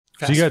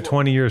So you got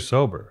 20 years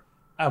sober.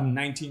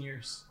 19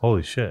 years.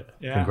 Holy shit.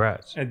 Yeah.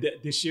 Congrats. And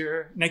next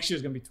year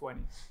is going to be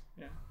 20.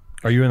 Yeah.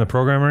 Are you in the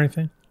program or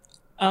anything?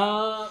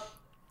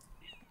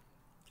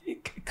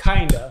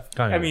 Kind of.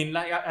 Kind I of. mean,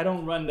 like I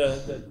don't run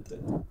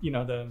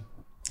the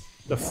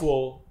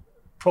full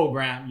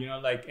program,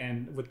 like,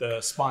 and with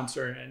the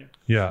sponsor. And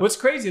Yeah. what's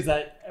crazy is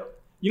that,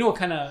 what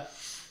kind of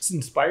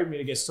inspired me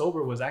to get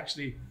sober was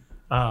actually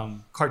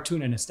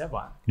Cartoon and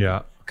Esteban.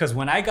 Yeah. Because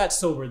when I got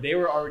sober, they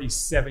were already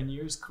 7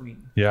 years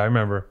clean. Yeah, I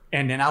remember.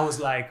 And then I was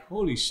like,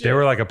 holy shit. They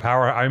were like a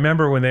power. I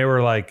remember when they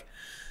were like,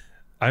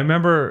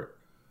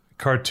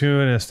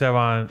 Cartoon and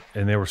Esteban,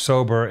 and they were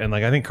sober. And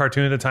like, I think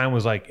Cartoon at the time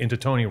was like into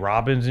Tony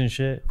Robbins and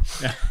shit.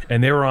 Yeah.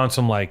 And they were on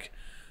some like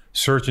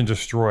search and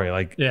destroy.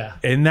 Like, Yeah.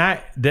 in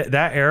that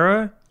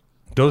era,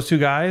 those two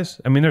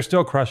guys, I mean, they're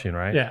still crushing,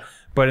 right? Yeah.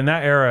 But in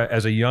that era,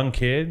 as a young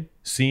kid,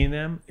 seeing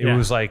them, it Yeah.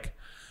 was like,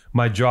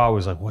 my jaw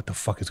was like, what the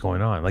fuck is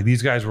going on? Like,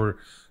 these guys were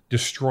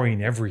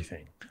destroying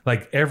everything.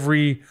 Like,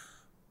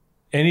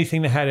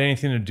 anything that had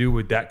anything to do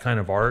with that kind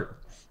of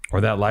art or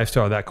that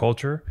lifestyle, or that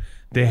culture,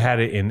 they had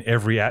it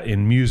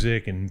in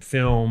music, in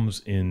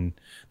films, in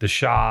the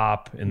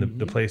shop, in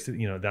the place that,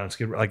 down in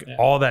Skid Row, like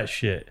all that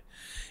shit.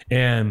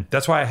 And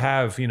that's why I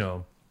have, as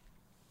soon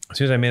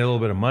as I made a little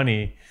bit of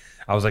money,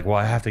 I was like, well,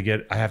 I have to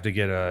get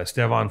a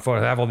Esteban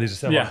photo. I have all these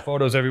Esteban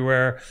photos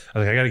everywhere. I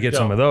was like, I got to get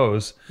some of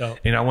those.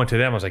 And I went to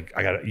them. I was like,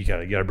 you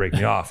gotta break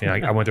me off.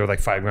 I went there with like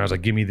 $5 grand. I was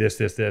like, give me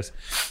this.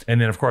 And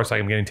then of course, like,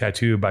 I'm getting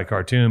tattooed by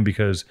Cartoon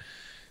because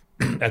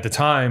at the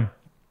time,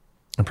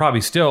 and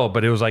probably still,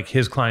 but it was like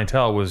his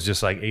clientele was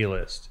just like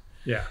A-list.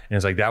 Yeah. And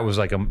it's like that was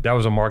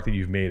a mark that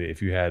you've made it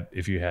if you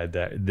had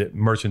the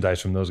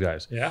merchandise from those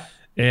guys. Yeah.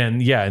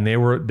 And and they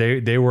were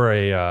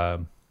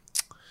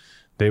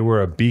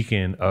a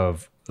beacon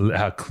of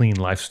a clean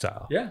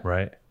lifestyle. Yeah.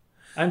 Right.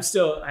 I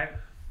still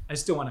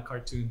want a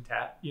Cartoon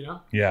tat,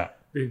 Yeah.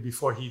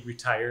 before he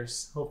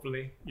retires,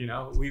 hopefully.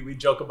 We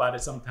joke about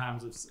it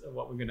sometimes of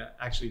what we're going to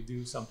actually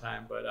do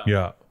sometime. But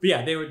yeah,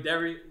 they were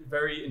very,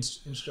 very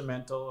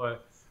instrumental, or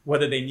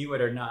whether they knew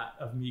it or not,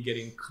 of me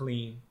getting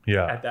clean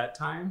at that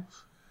time.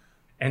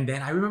 And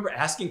then I remember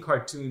asking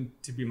Cartoon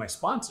to be my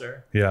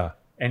sponsor. Yeah.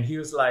 And he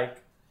was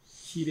like,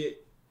 he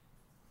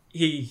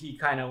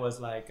kind of was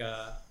like,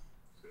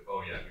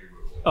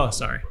 oh,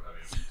 sorry.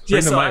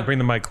 Bring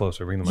the mic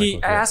closer.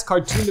 I asked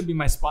Cartoon to be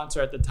my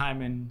sponsor at the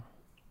time, and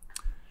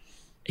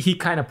he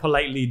kind of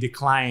politely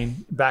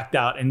declined, backed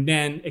out. And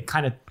then it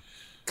kind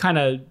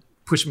of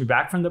pushed me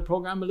back from the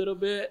program a little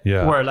bit.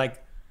 Yeah. Where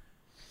like,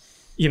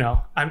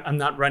 I'm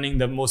not running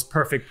the most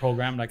perfect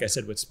program, like I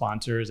said, with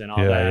sponsors and all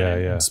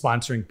and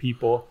sponsoring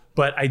people.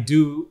 But I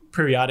do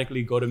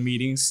periodically go to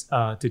meetings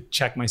to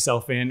check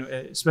myself in,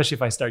 especially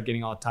if I start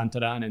getting all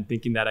tantaran and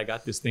thinking that I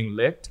got this thing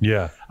licked.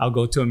 Yeah. I'll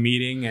go to a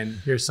meeting and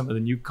hear some of the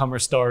newcomer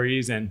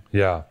stories, and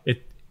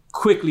it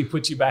quickly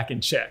puts you back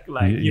in check.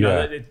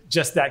 Like,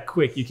 just that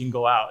quick you can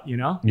go out,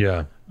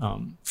 Yeah.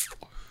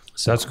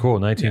 So that's cool.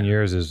 19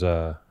 years is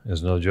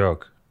no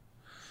joke.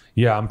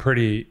 Yeah,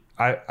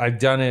 I've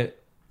done it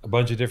a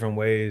bunch of different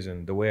ways,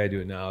 and the way I do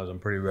it now is I'm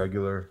pretty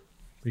regular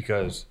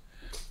because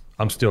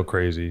I'm still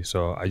crazy.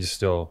 So I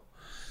just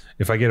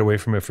if I get away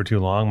from it for too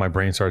long, my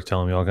brain starts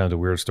telling me all kinds of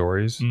weird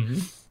stories. Mm-hmm.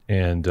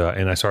 And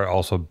I start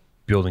also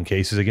building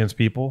cases against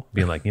people,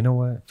 being like, you know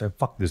what?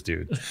 Fuck this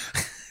dude.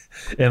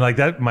 And like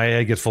that, my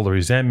head gets full of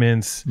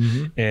resentments.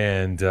 Mm-hmm.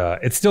 And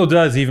it still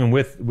does, even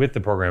with the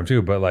program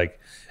too. But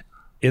like,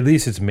 at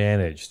least it's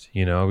managed,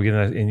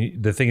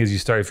 and the thing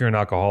is, if you're an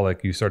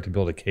alcoholic, you start to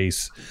build a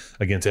case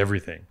against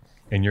everything.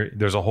 And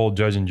there's a whole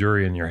judge and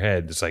jury in your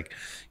head. It's like,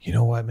 you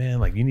know what, man?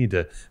 Like, you need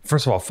to,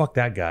 first of all, fuck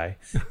that guy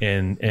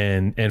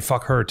and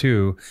fuck her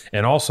too.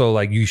 And also,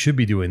 like, you should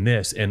be doing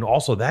this. And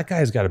also, that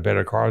guy's got a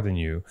better car than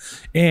you.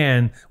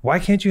 And why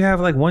can't you have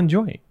like one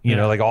joint?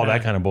 Like all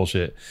that kind of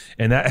bullshit.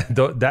 And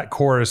that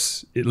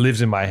chorus, it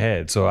lives in my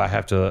head. So I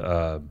have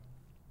to,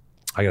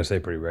 I gotta stay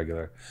pretty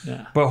regular.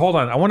 Yeah. But hold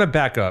on, I want to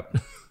back up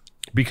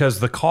because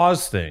the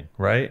cause thing,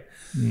 right?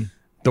 Mm.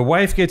 The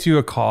wife gets you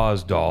a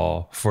cause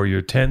doll for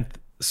your 10th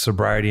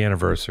sobriety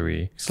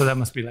anniversary. So that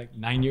must be like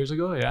 9 years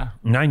ago. Yeah.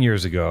 9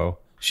 years ago.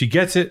 She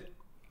gets it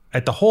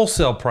at the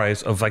wholesale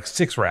price of like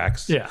 6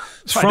 racks. Yeah.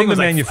 It's from the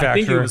manufacturer. I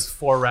think it was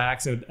 4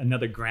 racks and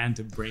another grand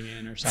to bring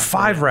in or something.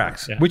 5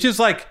 racks, which is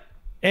like,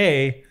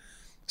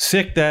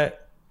 sick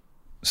that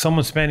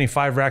someone's spending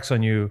 5 racks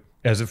on you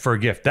for a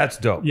gift. That's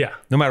dope. Yeah.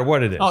 No matter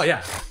what it is. Oh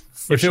yeah.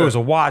 If it was a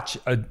watch,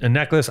 a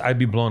necklace, I'd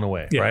be blown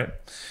away. Yeah. Right.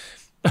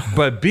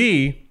 But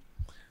B,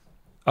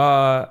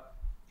 the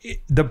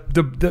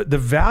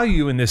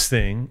value in this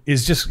thing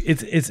is just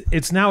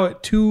it's now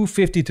at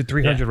 250 to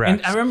 300 racks.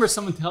 And I remember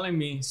someone telling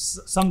me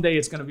someday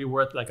it's going to be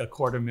worth like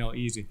 $250,000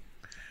 easy.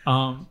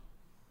 And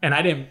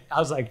I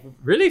was like,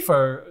 really,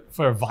 for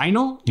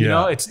vinyl?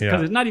 It's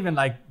because it's not even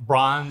like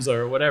bronze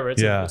or whatever.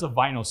 It's a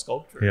vinyl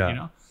sculpture.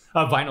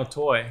 A vinyl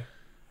toy.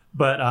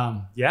 But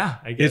I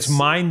guess it's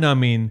mind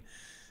numbing,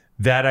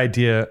 that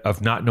idea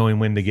of not knowing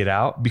when to get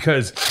out,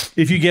 because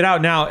if you get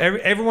out now,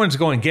 everyone's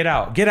going, get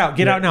out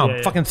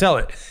now, fucking sell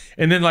it.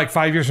 And then like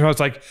 5 years from now,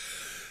 it's like,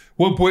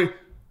 1 point.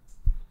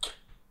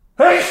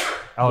 Hey,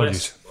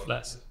 allergies.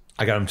 Less.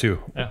 I got them too.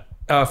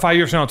 Yeah. 5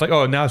 years from now, it's like,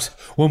 oh, now it's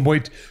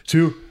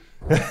 1.2.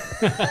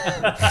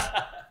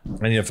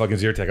 I need a fucking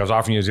Zyrtec. I was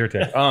offering you a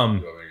Zyrtec.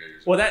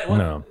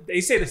 Well,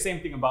 they say the same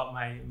thing about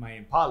my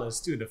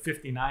Impalas too. The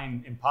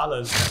 59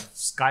 Impalas have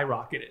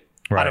skyrocketed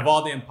out of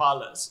all the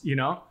Impalas, you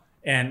know.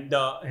 And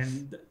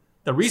the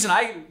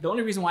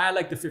only reason why I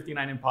like the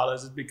 59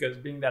 Impalas is because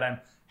being that I'm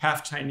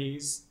half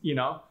Chinese, you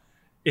know,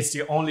 it's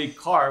the only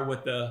car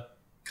with the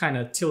kind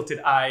of tilted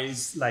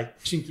eyes, like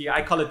chinky.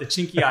 I call it the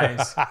chinky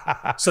eyes.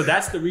 So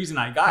that's the reason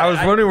I got it. I was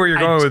wondering where you're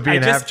going with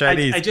being half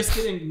Chinese. I just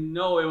didn't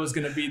know it was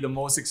going to be the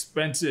most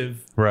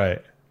expensive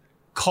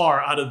car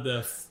out of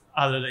the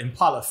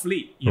Impala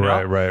fleet. You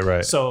know?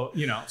 Right. So,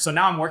 you know, so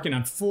now I'm working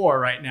on 4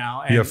 right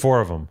now. And you have 4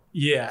 of them.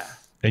 Yeah.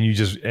 And you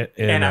just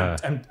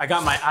I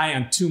got my eye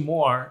on 2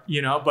 more,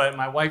 you know, but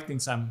my wife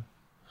thinks I'm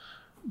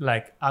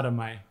like out of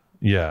my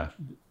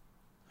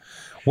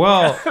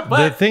Well,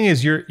 the thing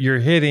is,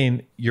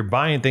 you're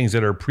buying things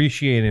that are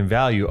appreciating in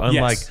value,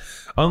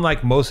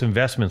 unlike most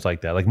investments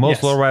like that. Like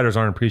most lowriders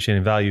aren't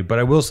appreciating value. But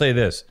I will say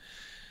this: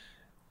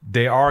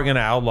 they are going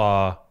to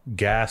outlaw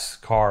gas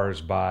cars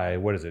by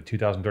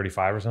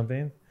 2035 or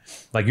something.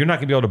 Like you're not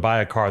going to be able to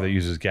buy a car that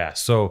uses gas,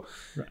 so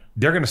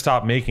they're going to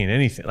stop making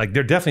anything. Like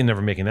they're definitely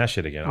never making that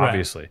shit again,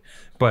 obviously.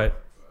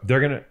 But they're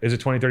gonna. Is it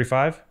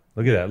 2035?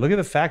 Look at that. Look at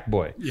the fact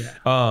boy. Yeah.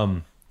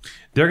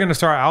 They're going to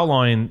start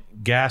outlawing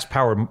gas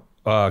powered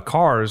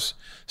cars.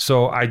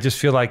 So I just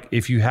feel like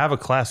if you have a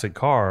classic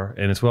car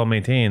and it's well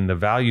maintained, the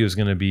value is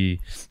going to be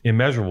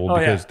immeasurable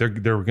because they're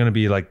going to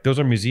be like, those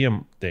are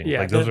museum things. Yeah,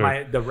 like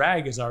the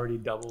rag is already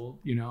doubled,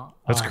 you know.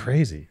 That's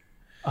crazy.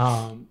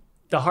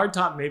 The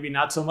hardtop maybe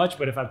not so much,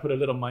 but if I put a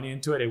little money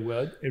into it, it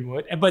would.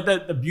 But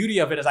the beauty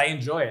of it is I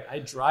enjoy it. I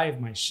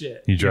drive my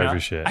shit. You drive your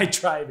shit. I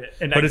drive it.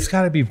 But it's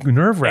got to be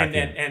nerve wracking.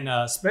 And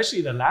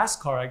especially the last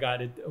car I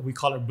got, we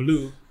call her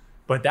Blue.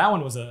 But that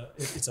one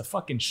it's a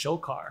fucking show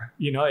car,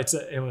 you know. It's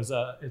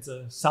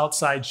a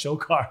Southside show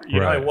car, you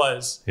know. It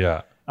was,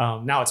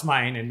 now it's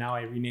mine, and now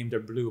I renamed her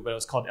Blue. But it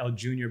was called El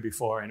Junior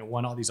before, and it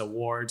won all these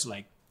awards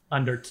like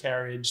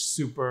undercarriage,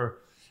 super,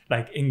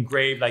 like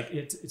engraved, like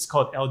it's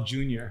called El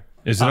Junior.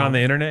 Is it on the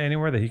internet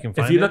anywhere that he can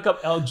find it? If you look up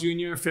El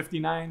Junior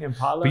 59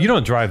 Impala. But you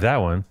don't drive that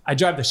one. I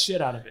drive the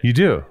shit out of it. You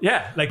do?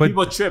 Yeah. Like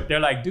people trip.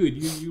 They're like,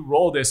 dude, you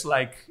roll this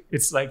like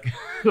it's like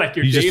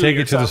you're You just take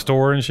it to the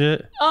store and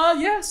shit?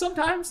 Yeah,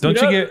 sometimes. Don't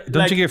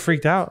you get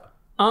freaked out?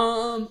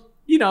 You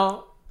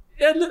know,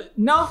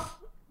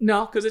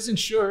 no, because it's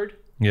insured.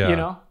 Yeah. You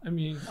know, I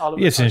mean, all of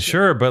it's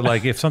insured, but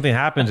like if something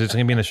happens, it's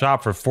gonna be in the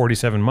shop for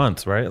 47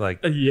 months, right? Like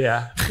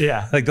yeah.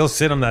 Like they'll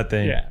sit on that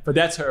thing. Yeah, but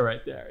that's her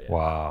right there. Yeah.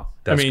 Wow,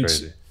 that's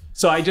crazy.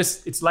 So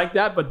it's like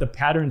that, but the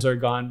patterns are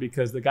gone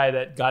because the guy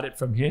that got it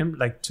from him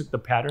like took the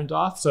patterns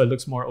off, so it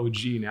looks more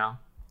OG now.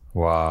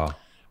 Wow.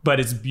 But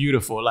it's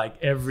beautiful. Like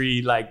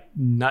every like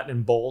nut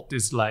and bolt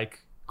is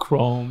like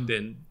chromed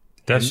and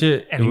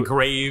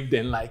engraved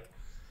and like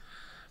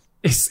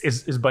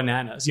it's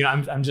bananas. You know,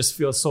 I'm just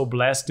feel so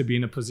blessed to be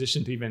in a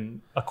position to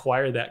even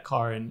acquire that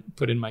car and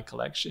put in my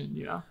collection.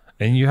 You know.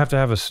 And you have to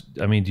have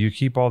do you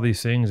keep all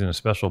these things in a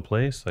special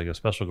place, like a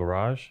special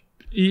garage?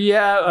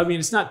 Yeah, I mean,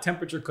 it's not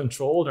temperature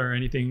controlled or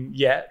anything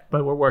yet,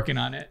 but we're working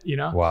on it, you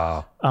know?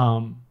 Wow.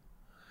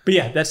 But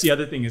yeah, that's the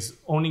other thing is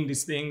owning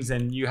these things,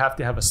 and you have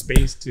to have a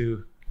space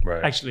to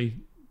actually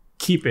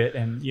keep it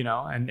and, you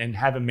know, and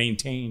have it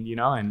maintained, you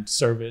know, and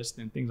serviced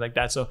and things like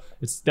that. So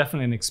it's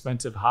definitely an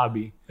expensive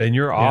hobby. And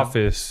your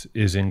office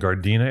is in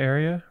Gardena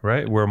area,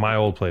 right? Where my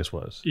old place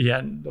was. Yeah,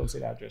 don't say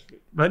the address.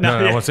 But no,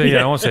 I won't say.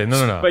 I won't say.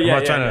 No. But I'm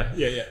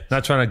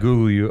not trying to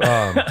Google you.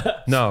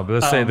 No, but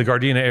let's say the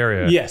Gardena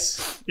area.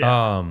 Yes.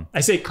 Yeah.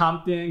 I say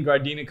Compton,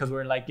 Gardena, because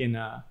we're like in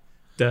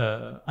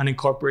the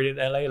unincorporated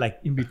LA,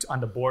 like on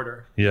the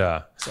border.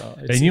 Yeah. So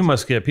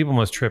people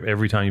must trip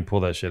every time you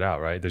pull that shit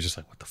out, right? They're just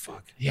like, what the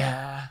fuck?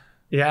 Yeah.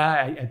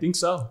 Yeah, I think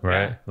so.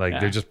 Right?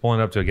 They're just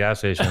pulling up to a gas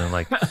station and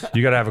like,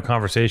 you got to have a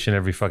conversation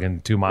every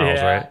fucking 2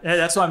 miles, right? Yeah,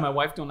 that's why my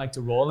wife don't like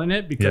to roll in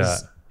it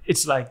because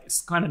it's like,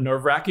 it's kind of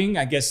nerve wracking,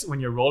 I guess, when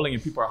you're rolling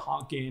and people are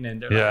honking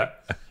and they're like,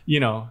 you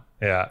know.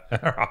 Yeah,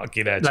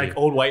 honking at like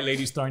old white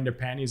ladies throwing their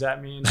panties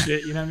at me and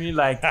shit, you know what I mean?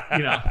 Like,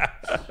 you know,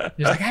 it's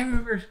like, I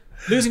remember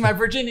losing my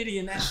virginity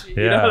in that shit.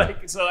 Yeah. You know?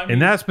 Like, so, I mean, in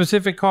that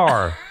specific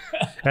car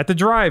at the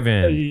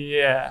drive-in.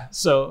 Yeah,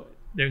 so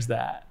there's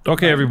that.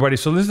 Okay, everybody.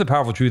 So this is the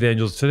Powerful Truth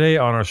Angels. Today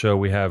on our show,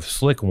 we have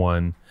Slick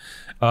One.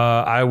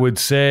 I would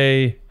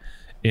say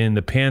in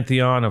the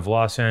pantheon of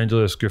Los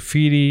Angeles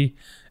graffiti,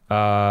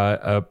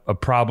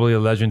 probably a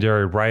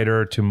legendary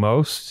writer to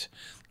most.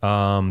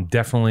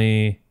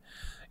 Definitely,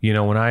 you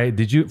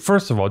know,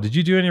 first of all, did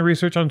you do any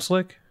research on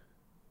Slick?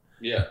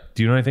 Yeah.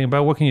 Do you know anything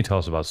about, what can you tell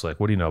us about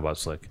Slick? What do you know about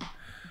Slick?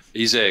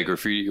 He's a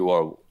graffiti,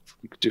 well,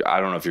 I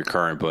don't know if you're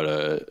current,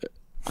 but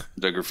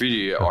The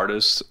graffiti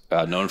artist,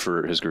 known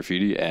for his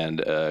graffiti, and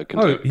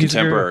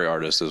contemporary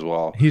artist as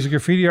well. He's a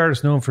graffiti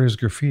artist known for his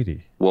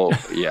graffiti. Well,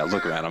 yeah,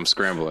 look, man, I'm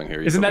scrambling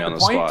here. Isn't that the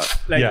point?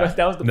 Spot. Like,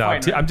 that was the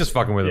point. I'm just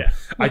fucking with him.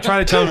 I try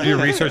to tell him to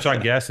do research on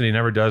guests, and he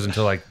never does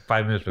until like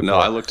 5 minutes before. No,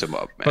 I looked him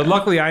up, man. But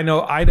luckily, I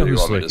know who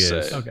Slick is.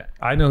 Okay.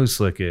 I know who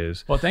Slick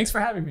is. Well, thanks for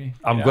having me.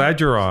 I'm glad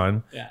you're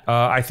on. Yeah.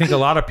 I think a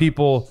lot of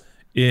people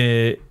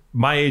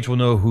my age will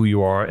know who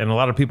you are, and a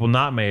lot of people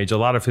not my age, a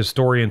lot of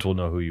historians will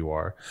know who you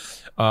are.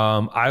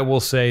 I will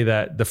say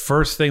that the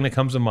first thing that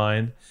comes to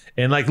mind,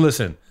 and like,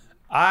 listen,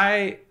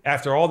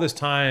 after all this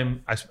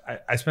time,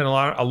 I spent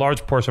a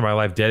large portion of my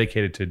life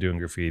dedicated to doing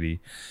graffiti.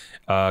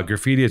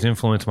 Graffiti has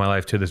influenced my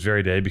life to this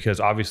very day because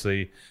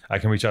obviously I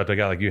can reach out to a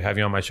guy like you, have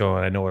you on my show,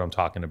 and I know what I'm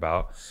talking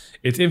about.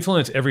 It's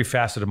influenced every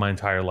facet of my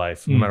entire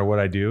life, no matter what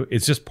I do.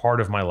 It's just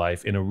part of my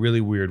life in a really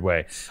weird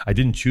way. I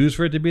didn't choose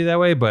for it to be that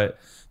way, but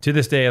to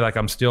this day, like,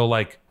 I'm still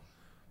like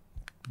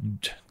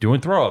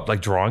doing throw up,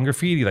 like drawing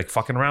graffiti, like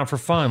fucking around for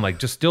fun, like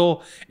just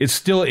it's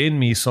still in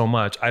me so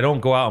much. I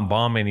don't go out and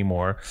bomb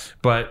anymore,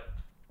 but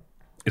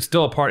it's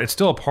still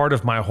a part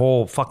of my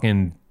whole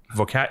fucking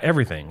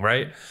everything,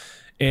 right?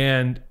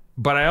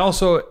 But I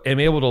also am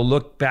able to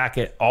look back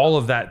at all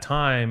of that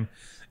time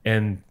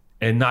and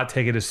not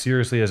take it as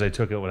seriously as I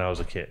took it when I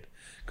was a kid.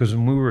 Because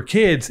when we were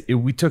kids,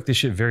 we took this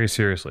shit very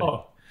seriously.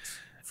 Oh,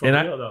 for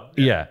real though.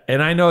 Yeah.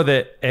 And I know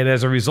that, and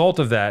as a result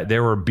of that,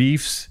 there were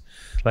beefs.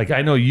 Like,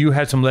 I know you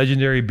had some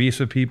legendary beefs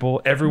with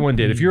people. Everyone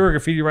did. If you were a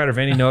graffiti writer of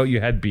any note,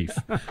 you had beef,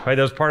 right?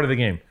 That was part of the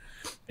game.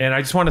 And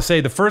I just want to say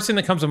the first thing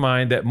that comes to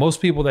mind that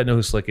most people that know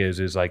who Slick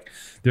is like,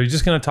 they're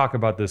just going to talk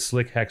about the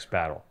Slick Hex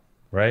battle,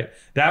 right?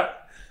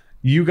 That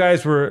you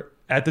guys were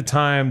at the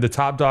time the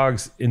top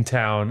dogs in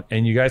town,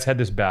 and you guys had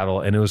this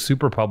battle, and it was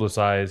super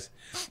publicized,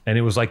 and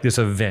it was like this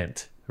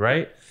event,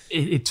 right?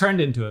 It turned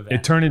into an event.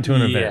 It turned into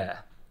an event.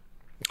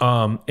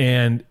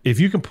 And if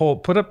you can pull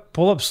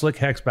up Slick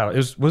Hex battle,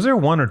 was there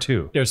one or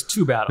two? There's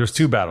two battles. There's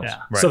two battles.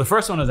 Yeah. Right. So the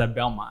first one was at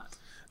Belmont.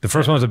 The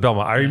first one was at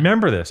Belmont. I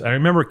remember this. I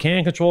remember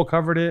Can Control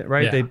covered it,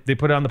 right? Yeah. They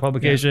put it on the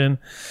publication.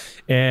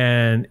 Yeah.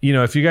 And,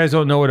 if you guys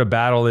don't know what a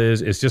battle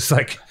is, it's just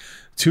like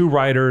two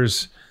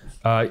writers.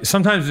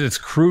 Sometimes it's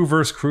crew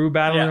versus crew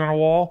battling on a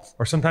wall,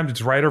 or sometimes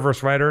it's writer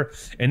versus writer.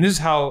 And this is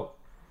how,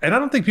 and I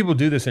don't think people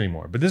do this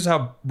anymore, but this is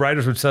how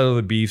writers would settle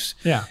the beefs.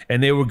 Yeah.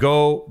 And they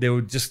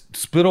would just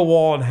split a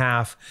wall in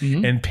half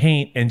and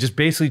paint and just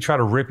basically try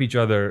to rip each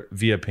other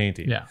via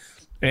painting. Yeah.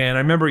 And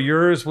I remember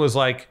yours was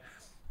like,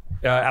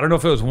 I don't know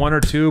if it was one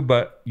or two,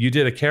 but you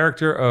did a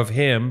character of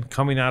him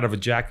coming out of a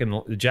Jack in the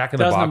Box. That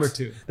was number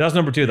two. That was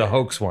number two, the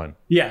hoax one.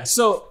 Yeah.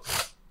 So,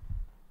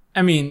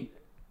 I mean,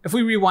 if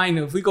we rewind,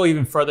 if we go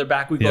even further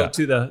back, we go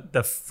to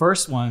the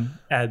first one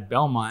at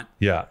Belmont.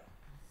 Yeah.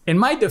 In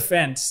my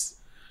defense,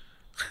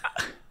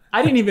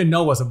 I didn't even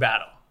know it was a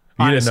battle.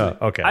 Honestly. You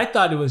didn't know? Okay. I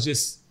thought it was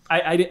just,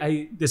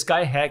 this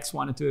guy Hex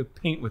wanted to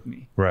paint with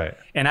me. Right.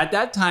 And at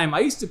that time, I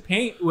used to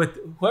paint with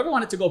whoever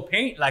wanted to go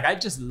paint. Like, I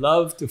just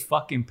loved to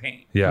fucking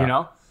paint.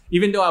 Yeah.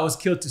 Even though I was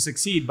killed to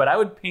succeed, but I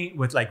would paint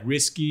with like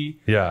Risky.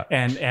 Yeah.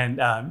 And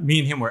me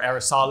and him were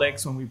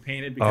aerosolics when we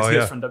painted because he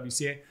was from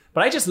WCA.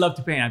 But I just love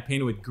to paint. I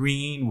painted with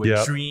Green,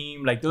 with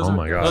Dream. Like, those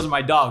are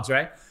my dogs,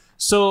 right?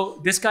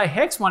 So this guy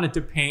Hex wanted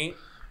to paint,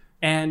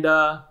 and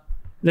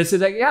let's say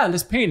like,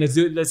 let's paint. Let's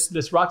do it.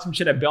 Let's rock some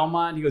shit at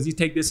Belmont. He goes, you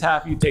take this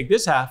half, you take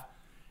this half.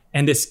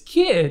 And this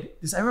kid,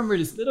 I remember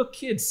this little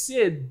kid,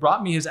 Sid,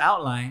 brought me his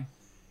outline,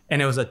 and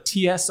it was a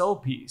TSO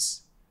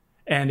piece.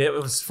 And it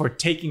was for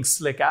taking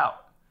Slick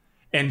out.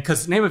 And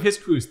because the name of his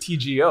crew is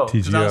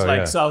TGO.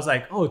 So I was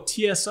like, oh,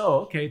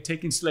 TSO, okay,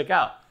 taking Slick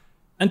out.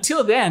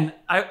 Until then,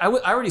 I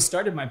already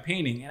started my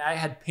painting, and I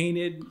had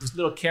painted this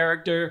little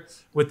character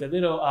with the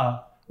little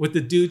with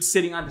the dude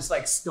sitting on this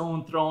like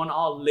stone throne,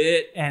 all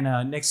lit,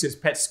 and next to his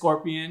pet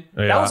scorpion.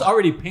 Yeah. That was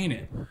already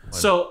painted.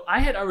 So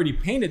I had already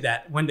painted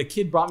that. When the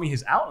kid brought me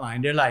his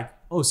outline, they're like,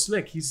 "Oh,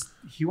 Slick,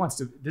 he wants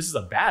to. This is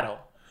a battle."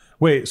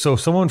 Wait, so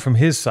someone from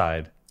his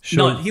side?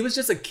 No, he was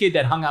just a kid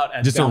that hung out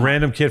at just Belmont. A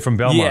random kid from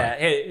Belmont.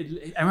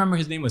 Yeah, I remember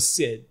his name was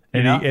Sid.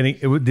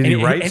 Did he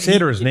write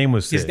Sid, or his name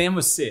was Sid? His name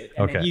was Sid.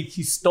 And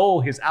he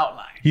stole his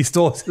outline. He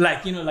stole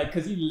like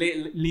because you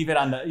leave it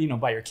on the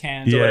by your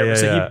cans or whatever.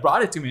 So he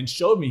brought it to me and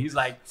showed me. He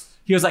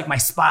was like my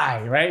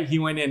spy, right? He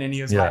went in and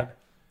he was like,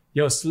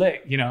 "Yo,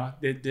 Slick,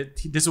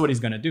 this is what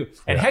he's gonna do."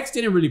 And Hex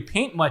didn't really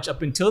paint much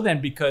up until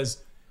then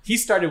because he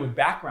started with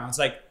backgrounds.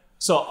 Like,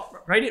 so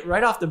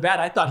right off the bat,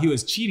 I thought he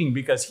was cheating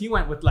because he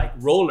went with like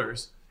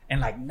rollers and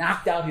like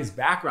knocked out his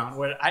background.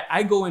 Where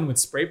I go in with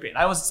spray paint.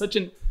 I was such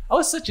an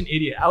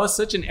idiot. I was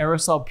such an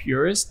aerosol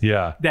purist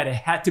that it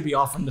had to be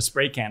all from the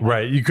spray can.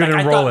 Right. You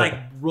couldn't roll it. I thought like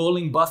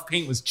rolling buff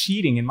paint was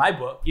cheating in my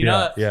book,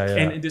 know? Yeah.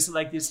 And just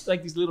like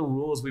these little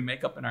rules we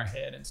make up in our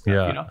head and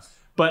stuff,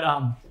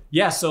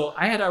 But so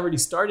I had already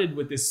started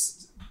with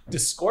this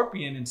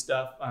scorpion and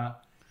stuff.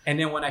 And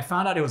then when I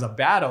found out it was a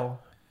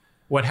battle,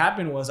 what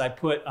happened was I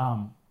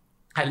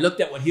looked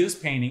at what he was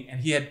painting,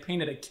 and he had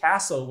painted a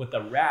castle with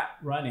a rat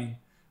running,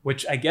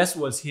 which I guess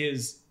was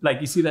his, like,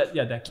 you see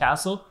that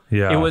castle?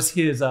 Yeah. It was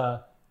his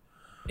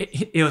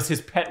it was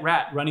his pet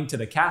rat running to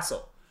the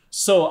castle.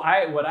 So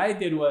what I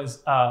did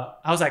was, I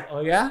was like,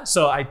 oh yeah.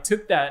 So I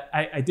took that,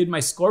 I did my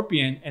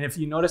scorpion. And if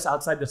you notice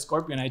outside the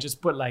scorpion, I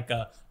just put like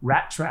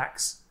rat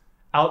tracks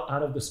out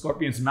of the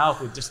scorpion's mouth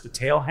with just the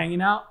tail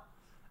hanging out.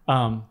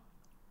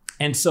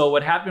 And so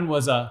what happened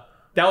was,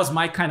 that was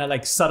my kind of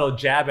like subtle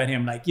jab at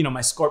him. Like,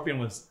 my scorpion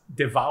was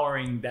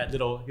devouring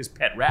his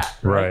pet rat.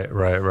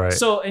 Right.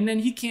 So, and then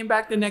he came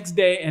back the next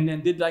day and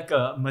then did like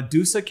a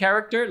Medusa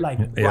character, like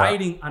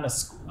riding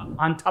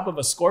on top of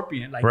a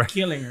scorpion, like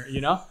killing her,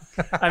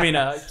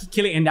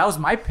 killing. And that was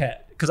my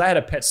pet because I had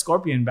a pet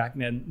scorpion back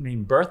then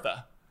named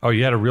Bertha. Oh,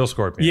 you had a real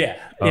scorpion? Yeah.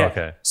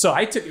 Okay. So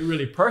I took it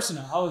really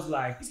personal. I was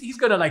like, he's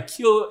going to like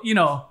kill,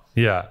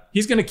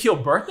 he's going to kill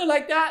Bertha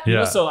like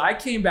that. So I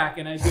came back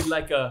and I did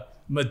like a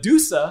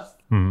Medusa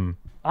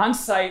on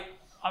site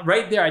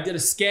right there. I did a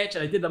sketch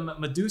and I did a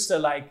Medusa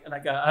like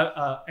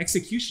a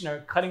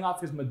executioner cutting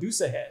off his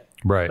Medusa head,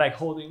 right? Like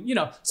holding,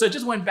 So it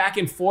just went back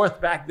and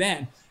forth back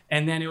then,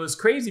 and then it was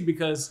crazy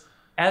because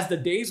as the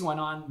days went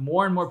on,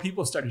 more and more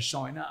people started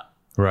showing up.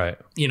 Right.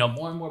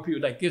 More and more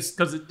people like this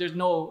because there's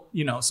no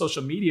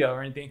social media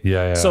or anything.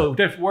 Yeah. So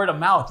there's word of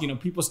mouth.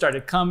 People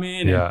started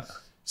coming and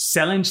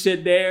selling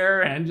shit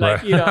there and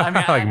like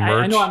like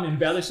I know I'm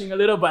embellishing a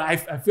little, but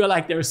I feel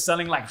like they were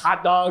selling like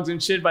hot dogs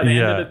and shit by the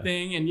end of the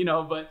thing, and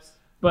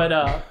but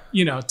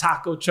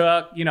taco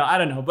truck, I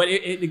don't know, but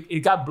it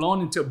got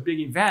blown into a big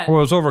event. Well,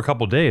 it was over a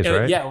couple of days,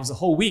 right? Yeah, it was a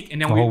whole week,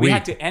 and then we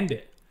had to end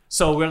it.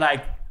 So we're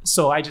like,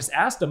 so I just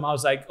asked him, I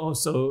was like, oh,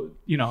 so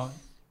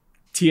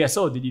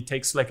TSO, did you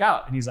take Slick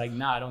out? And he's like,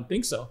 nah, I don't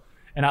think so.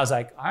 And I was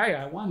like, all right,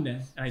 I won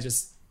then, and I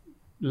just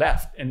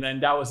left, and then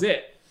that was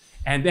it.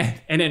 And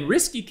then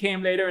Risky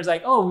came later and was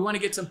like, oh, we want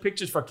to get some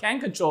pictures for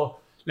Can Control.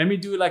 Let me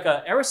do like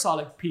a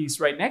aerosolic piece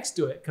right next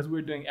to it because we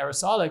were doing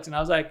aerosolics. And I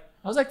was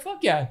like,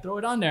 fuck yeah, throw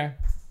it on there.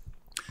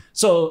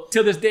 So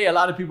till this day, a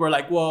lot of people are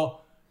like,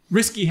 well,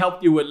 Risky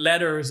helped you with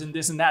letters and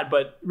this and that,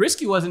 but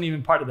Risky wasn't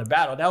even part of the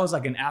battle. That was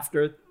like an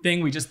after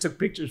thing. We just took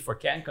pictures for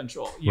Can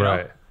Control, you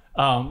know?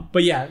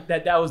 But yeah,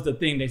 that was the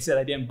thing. They said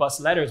I didn't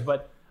bust letters,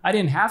 but I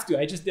didn't have to.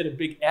 I just did a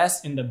big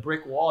S in the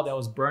brick wall that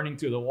was burning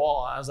through the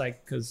wall. I was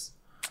like, because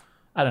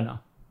I don't know.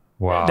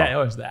 Wow. That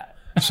was that.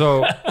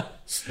 So,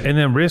 and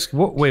then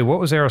what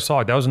was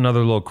Aerosolic? That was another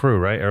little crew,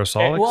 right?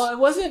 Aerosolics? Well, it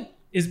wasn't.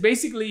 It's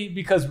basically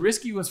because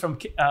Risky was from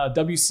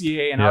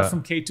WCA and I was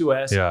from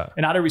K2S. Yeah.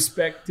 And out of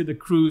respect to the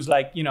crews,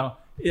 like,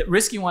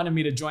 Risky wanted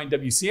me to join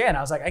WCA. And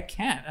I was like, I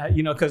can't,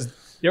 because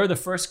they were the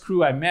first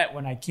crew I met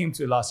when I came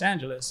to Los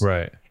Angeles.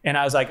 Right. And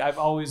I was like, I've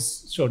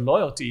always showed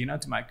loyalty,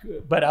 to my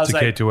crew. But I was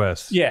like,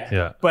 K2S.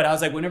 Yeah. But I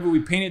was like, whenever we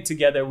painted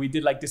together, we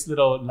did like this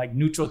little like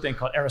neutral thing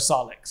called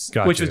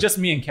Aerosolics, which was just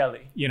me and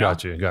Kelly,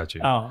 Got you.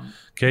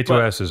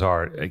 K2S is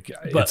hard.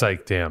 It's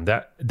like, damn,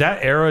 that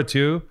era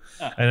too.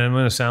 And I'm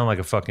going to sound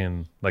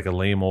like a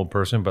lame old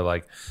person, but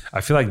like,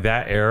 I feel like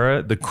that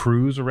era, the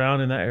crews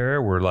around in that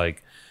era were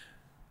like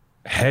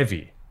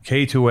heavy.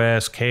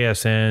 K2S,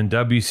 KSN,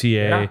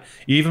 WCA,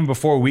 even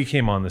before we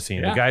came on the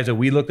scene, the guys that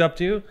we looked up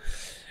to,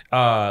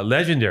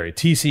 legendary,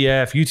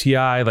 TCF,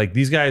 UTI, like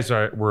these guys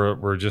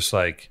were just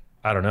like,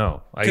 I don't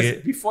know.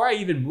 Before I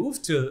even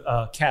moved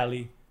to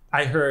Cali,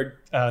 I heard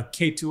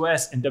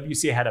K2S and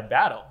WCA had a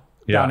battle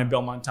down in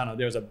Belmontano.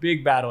 There was a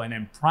big battle, and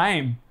then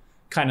Prime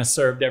kind of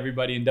served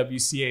everybody in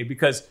WCA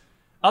because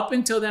up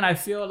until then, I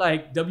feel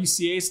like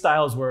WCA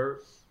styles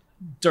were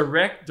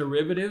direct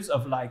derivatives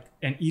of like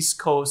an East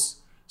Coast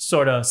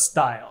sort of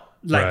style,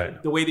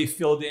 like the way they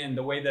filled in,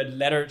 the way the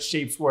letter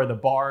shapes were, the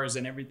bars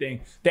and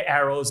everything, the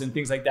arrows and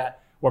things like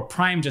that, where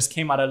Prime just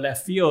came out of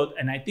left field.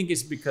 And I think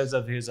it's because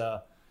of his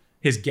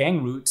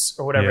gang roots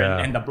or whatever,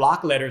 and the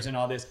block letters and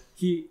all this.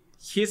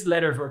 His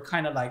letters were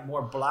kind of like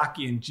more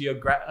blocky and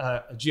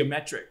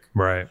geometric,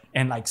 right,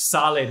 and like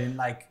solid, and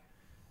like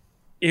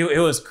it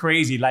was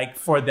crazy. Like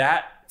for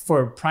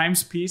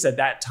Prime's piece at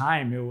that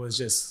time, it was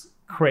just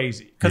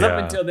crazy because up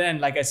until then,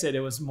 like I said, it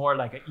was more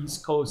like an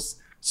East Coast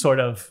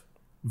sort of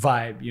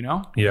vibe,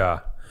 Yeah.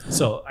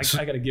 So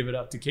I got to give it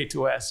up to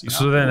K2S.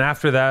 So then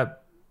after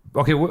that,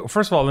 okay.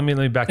 First of all, let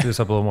me back this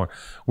up a little more.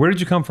 Where did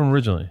you come from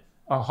originally?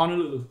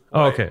 Honolulu.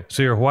 Hawaii. Oh, okay.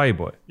 So you're a Hawaii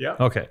boy. Yeah.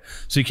 Okay.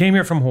 So you came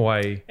here from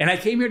Hawaii, and I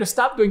came here to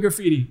stop doing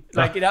graffiti.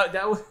 Like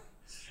that was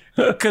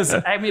because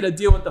I made a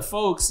deal with the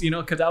folks,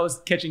 because I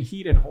was catching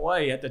heat in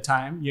Hawaii at the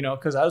time,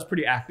 because I was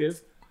pretty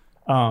active.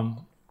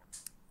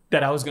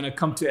 That I was gonna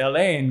come to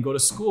LA and go to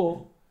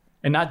school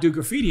and not do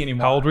graffiti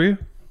anymore. How old were you?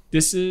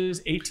 This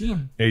is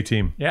 18.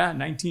 18. Yeah,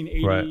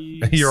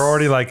 1980. Right. You're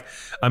already like,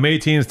 I'm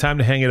 18. It's time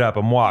to hang it up.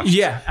 I'm washed.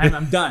 Yeah,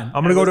 I'm done.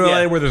 I'm going to go to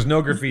LA where there's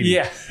no graffiti.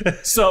 Yeah.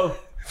 So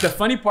the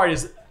funny part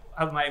is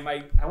I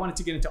wanted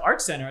to get into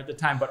Art Center at the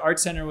time, but Art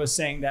Center was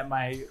saying that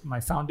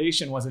my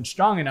foundation wasn't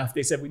strong enough.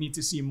 They said we need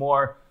to see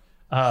more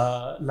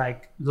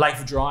like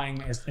life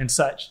drawing and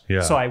such.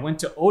 Yeah. So I went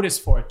to Otis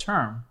for a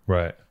term.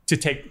 Right.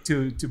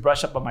 To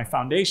brush up on my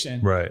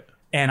foundation. Right.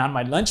 And on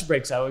my lunch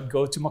breaks, I would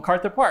go to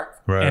MacArthur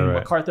Park. Right, and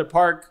MacArthur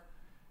Park,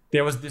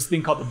 there was this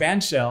thing called the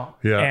band shell.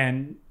 Yeah.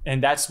 And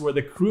that's where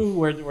the crew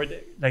were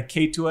like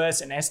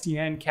K2S and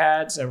STN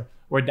cats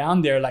were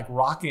down there like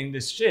rocking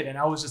this shit. And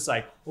I was just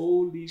like,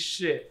 holy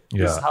shit,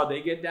 this is how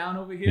they get down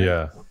over here.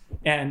 Yeah.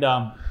 And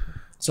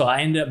so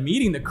I ended up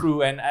meeting the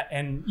crew,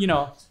 and you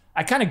know,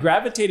 I kind of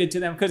gravitated to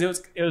them because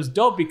it was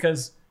dope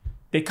because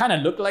they kind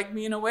of look like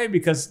me in a way,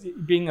 because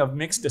being of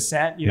mixed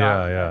descent, you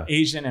know,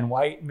 Asian and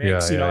white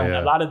mix, you know, and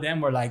a lot of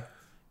them were like,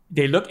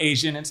 they look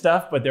Asian and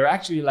stuff, but they're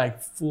actually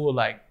like full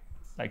like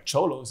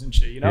cholos and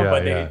shit, you know,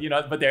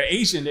 but they're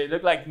Asian. They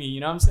look like me, you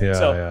know what I'm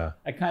saying?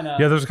 I kind of...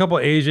 Yeah, there's a couple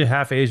of Asian,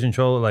 half Asian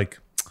cholo, like,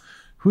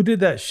 who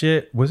did that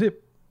shit? Was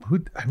it...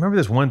 I remember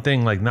this one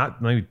thing, like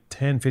not maybe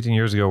 10, 15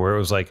 years ago, where it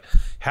was like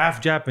half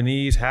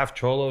Japanese, half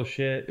cholo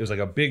shit. It was like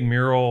a big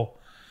mural.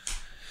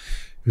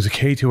 It was a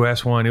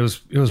K2S one. It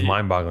was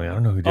mind-boggling. I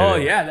don't know who did it. Oh,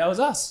 yeah, that was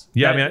us.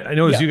 Yeah, I mean, I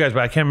know it was you guys,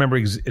 but I can't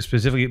remember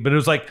specifically. But it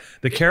was like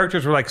the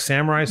characters were like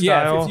samurai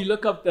style. Yeah, if you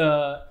look up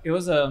it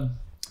was a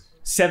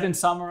 7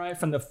 samurai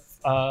from the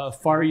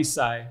Far East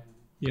side,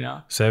 you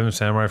know? 7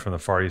 samurai from the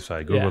Far East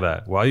side. Google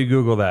that. While you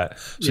Google that.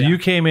 So you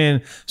came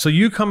in, so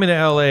you coming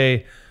to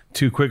LA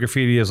to quit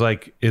graffiti is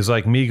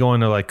like me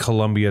going to like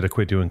Colombia to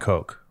quit doing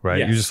coke, right?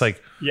 Yes. You're just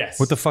like, yes.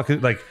 What the fuck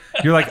is like?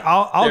 You're like,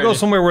 I'll go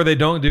somewhere where they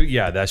don't do.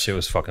 Yeah, that shit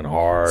was fucking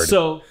hard.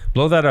 So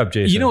blow that up,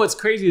 Jason. You know what's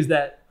crazy is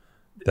that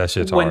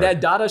shit's when hard.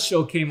 that Dada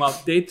show came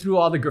up, they threw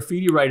all the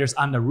graffiti writers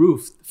on the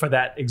roof for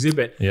that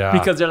exhibit. Yeah.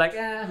 Because they're like,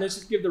 let's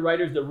just give the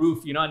writers the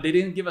roof, you know. And they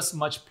didn't give us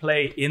much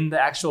play in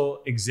the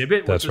actual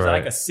exhibit, which was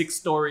like a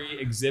 6-story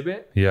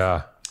exhibit.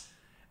 Yeah.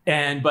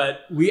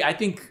 But I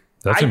think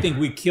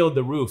we killed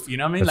the roof, you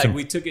know what I mean? Like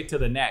we took it to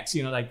the next,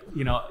 you know, like,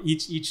 you know,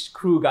 each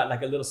crew got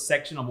like a little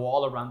section of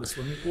wall around the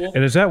swimming pool.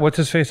 And is that what's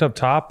his face up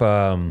top?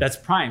 That's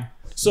Prime.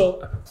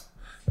 So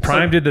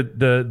Prime did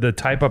the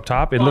type up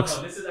top. It looks.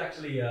 No, this is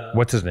actually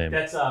what's his name?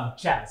 That's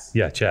Chaz.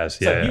 Yeah,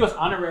 Chaz. So he was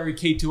honorary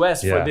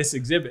K2S for this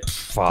exhibit.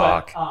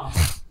 Fuck.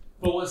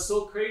 But what's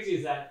so crazy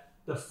is that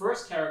the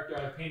first character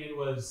I painted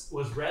was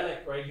Relic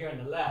right here on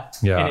the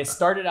left. Yeah. And it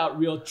started out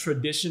real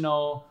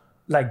traditional,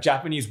 like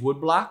Japanese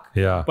woodblock.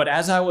 Yeah. But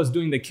as I was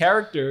doing the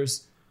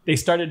characters, they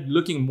started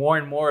looking more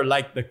and more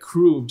like the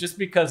crew, just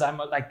because I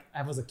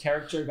was a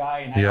character guy,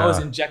 and I always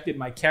injected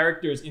my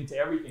characters into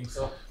everything.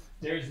 So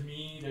there's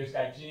me, there's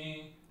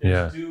Gaijin,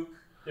 there's Duke,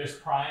 there's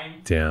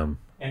Prime. Damn.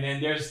 And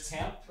then there's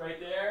Temp right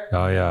there.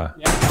 Oh yeah.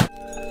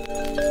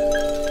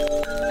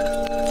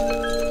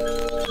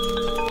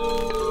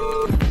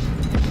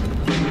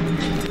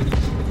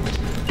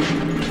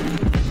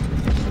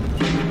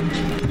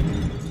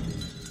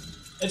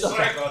 It's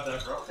okay about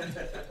that, bro.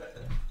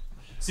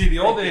 See, the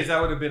old days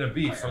that would have been a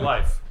beef for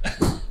life.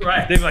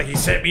 Right. They'd be like, he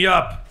set me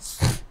up.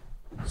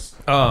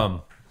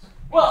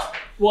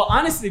 Well,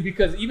 honestly,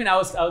 because even I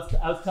was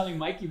telling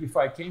Mikey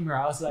before I came here,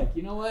 I was like,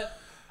 you know what?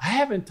 I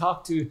haven't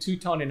talked to Two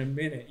Tone in a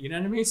minute. You know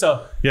what I mean?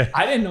 So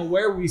I didn't know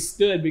where we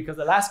stood, because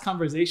the last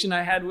conversation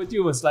I had with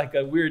you was like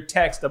a weird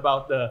text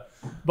about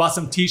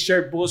some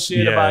t-shirt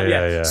bullshit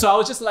about. So I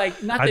was just like,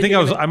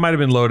 I might have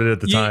been loaded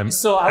at the time.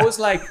 So I was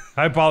like,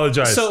 I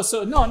apologize.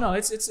 So no,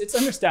 it's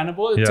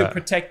understandable to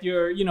protect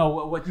your, you know,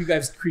 what you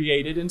guys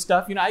created and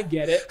stuff. You know, I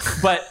get it,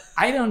 but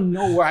I don't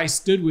know where I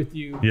stood with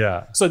you.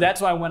 Yeah. So that's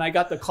why when I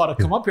got the call to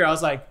come up here, I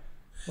was like,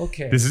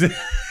 okay. This is it.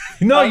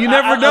 No, you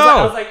never know.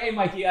 I was like, hey,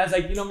 Mikey. I was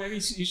like, you know, maybe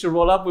you should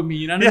roll up with me.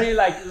 You know what I mean?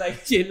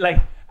 Like,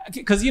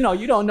 because you know,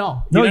 you don't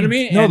know. You know what I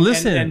mean? No, and,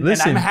 listen. And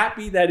I'm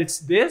happy that it's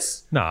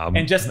this. No,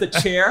 and just the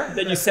chair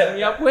that you set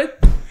me up with,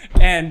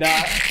 and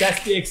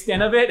that's the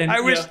extent of it. And I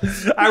wish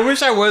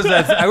I was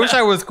that. I wish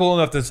I was cool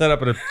enough to set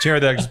up in a chair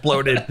that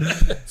exploded.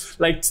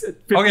 Like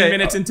 15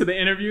 minutes into the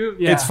interview.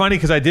 Yeah. It's funny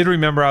because I did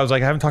remember, I was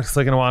like, I haven't talked to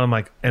Slick in a while. I'm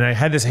like, and I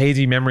had this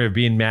hazy memory of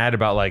being mad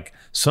about like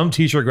some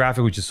t-shirt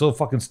graphic, which is so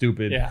fucking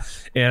stupid. Yeah.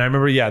 And I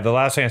remember, the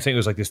last thing I think it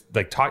was like this,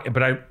 like talk,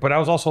 but I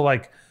was also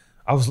like,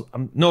 I was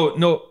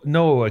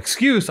no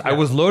excuse. Yeah. I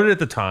was loaded at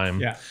the time.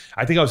 Yeah.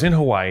 I think I was in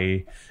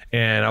Hawaii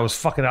and I was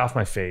fucking off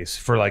my face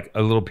for like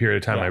a little period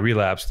of time. I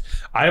relapsed.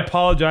 I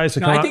apologize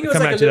to come at you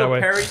that way.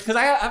 Because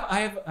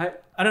I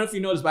don't know if you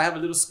noticed, but I have a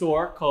little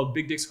store called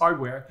Big Dick's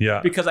Hardware.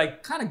 Yeah. Because I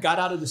kind of got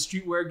out of the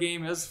streetwear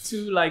game. It was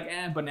too like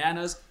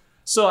bananas.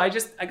 So I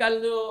got a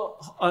little.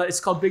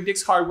 It's called Big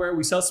Dick's Hardware.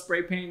 We sell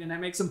spray paint, and I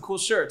make some cool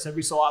shirts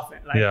every so often.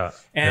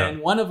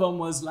 One of them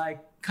was like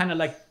kind of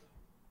like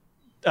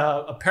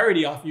a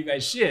parody off you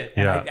guys' shit.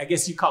 And I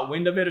guess you caught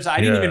wind of it or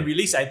something. I didn't even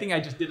release it. I think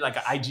I just did like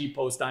an IG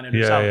post on it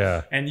or something.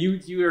 Yeah. And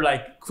you were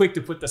like quick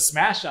to put the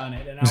smash on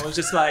it. And I was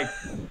just like,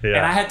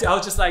 and I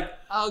was just like,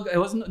 oh, it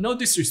was no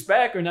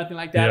disrespect or nothing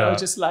like that. I was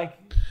just like,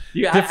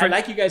 I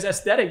like you guys'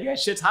 aesthetic. You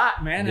guys shit's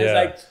hot, man. It's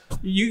like,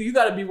 you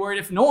got to be worried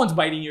if no one's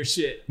biting your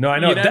shit. No, I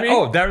know. You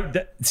know what I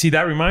mean? See,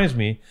 that reminds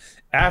me.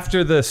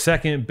 After the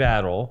second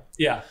battle,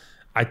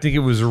 I think it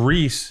was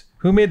Reese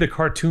who made the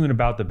cartoon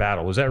about the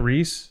battle. Was that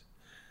Reese?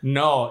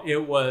 No,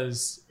 it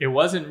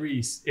wasn't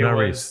Reese.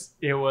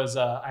 It was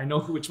I know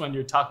which one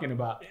you're talking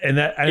about. And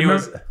that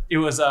it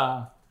was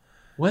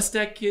what's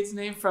that kid's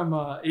name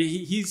from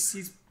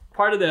he's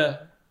part of the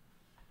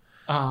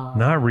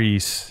not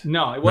Reese.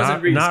 No, it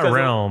wasn't Reese. Not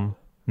Realm.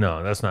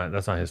 No, that's not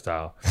his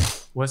style.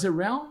 Was it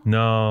Realm?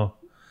 No.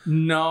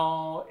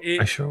 No,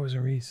 I sure it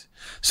wasn't Reese.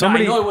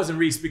 Somebody, no, I know it wasn't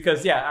Reese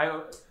because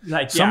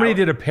somebody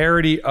did a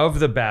parody of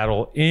the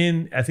battle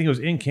I think it was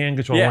in Can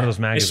Control, one of those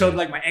magazines. It showed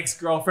like my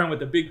ex-girlfriend with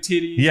the big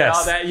titties and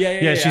all that.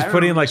 Yeah. She's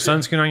putting like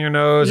sunscreen on your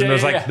nose, and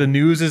there's like the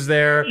news is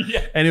there,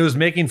 and it was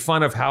making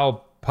fun of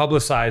how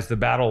publicized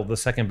the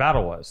second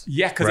battle was.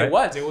 Yeah,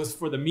 because it was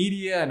for the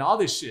media and all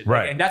this shit.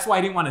 Right, and that's why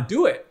I didn't want to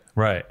do it.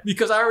 Right.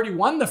 Because I already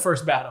won the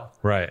first battle.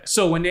 Right.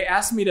 So when they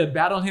asked me to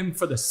battle him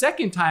for the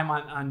second time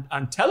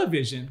on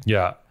television,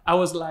 I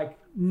was like,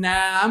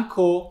 nah, I'm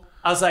cool.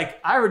 I was like,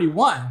 I already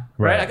won.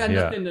 Right. I got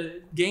nothing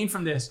to gain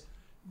from this.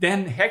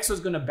 Then Hex was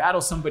going to battle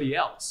somebody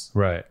else.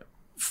 Right.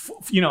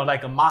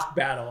 Like a mock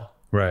battle.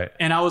 Right.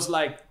 And I was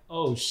like,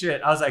 oh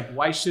shit. I was like,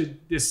 why should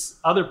this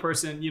other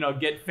person,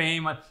 get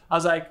fame? I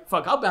was like,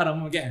 fuck, I'll battle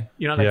him again.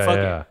 Fuck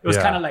it. It was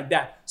kind of like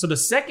that. So the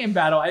second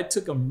battle, I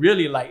took him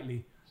really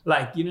lightly.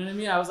 Like, you know what I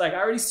mean? I was like, I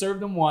already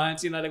served him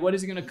once, like, what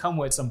is he going to come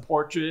with? Some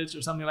portraits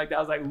or something like that? I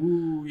was like,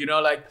 ooh,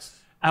 like,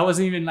 I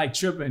wasn't even like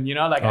tripping,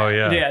 like,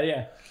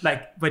 yeah.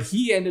 Like, but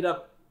he ended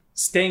up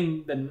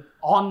staying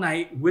all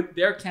night with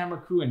their camera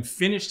crew and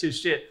finished his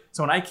shit.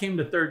 So when I came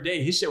the third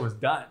day, his shit was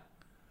done.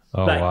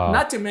 Oh, wow.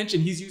 Not to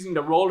mention he's using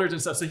the rollers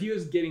and stuff. So he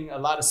was getting a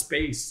lot of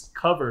space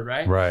covered,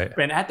 right? Right.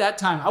 And at that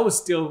time, I was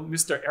still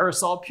Mr.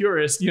 Aerosol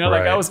purist,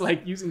 like I was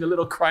like using the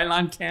little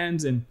Krylon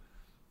cans and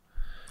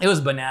it was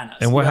bananas.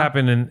 And what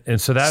happened? And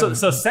so that...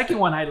 So second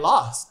one, I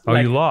lost. Oh,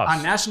 you lost.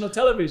 On national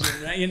television,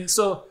 right? And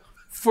so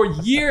for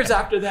years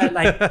after that,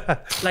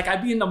 like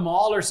I'd be in the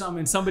mall or something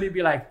and somebody would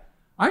be like,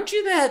 aren't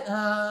you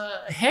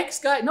that Hex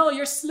guy? No,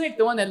 you're Slick,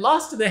 the one that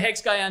lost to the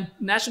Hex guy on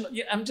national...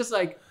 I'm just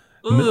like,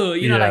 ooh,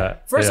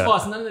 first of all,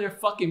 it's none of their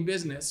fucking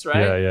business,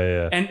 right?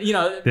 Yeah. And, they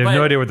have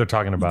no idea what they're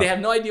talking about. They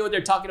have no idea what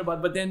they're talking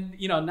about. But then,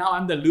 now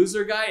I'm the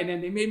loser guy. And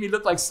then they made me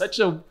look like such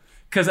a...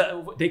 Because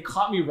they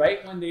caught me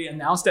right when they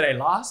announced that I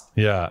lost.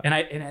 Yeah. And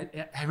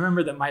I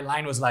remember that my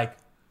line was like,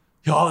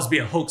 you'll always be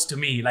a hoax to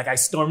me. Like I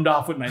stormed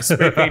off with my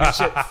spray paint and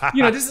shit.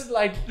 This is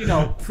like,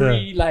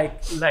 pre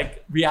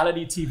like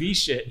reality TV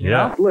shit, you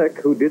know? Slick,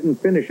 who didn't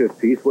finish his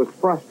piece, was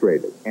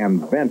frustrated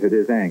and vented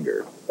his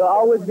anger. You'll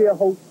always be a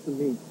hoax to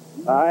me,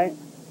 all right?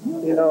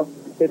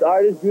 His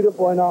art is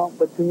beautiful and all,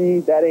 but to me,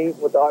 that ain't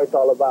what the art's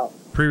all about.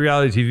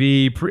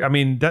 Pre-reality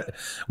TV, that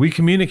we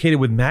communicated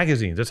with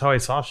magazines. That's how I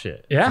saw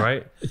shit. Yeah,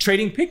 right.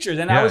 Trading pictures,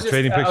 and I was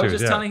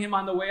just telling him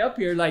on the way up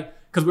here, like,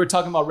 because we were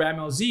talking about Ram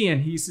LZ,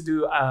 and he used to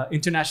do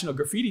International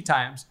Graffiti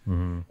Times,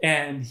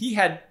 and he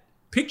had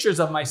pictures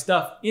of my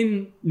stuff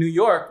in New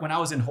York when I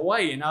was in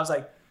Hawaii, and I was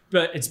like,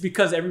 but it's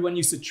because everyone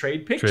used to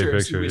trade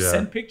pictures. We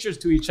send pictures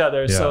to each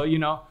other, so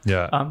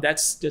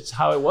that's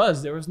how it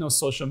was. There was no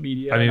social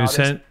media. I mean,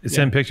 we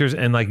send pictures,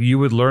 and like you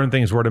would learn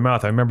things word of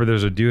mouth. I remember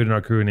there's a dude in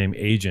our crew named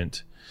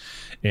Agent,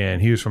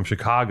 and he was from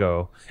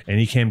Chicago, and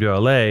he came to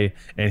LA,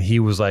 and he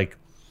was like,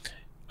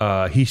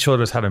 he showed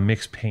us how to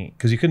mix paint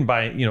because you couldn't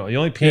buy, the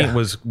only paint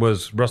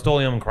was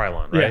Rust-Oleum and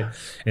Krylon, right? Yeah.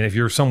 And if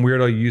you're some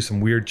weirdo, you use some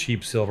weird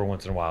cheap silver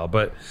once in a while.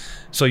 But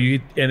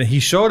and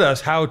he showed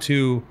us how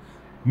to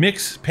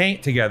mix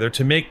paint together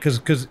to make,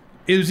 because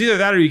it was either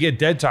that or you get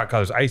dead talk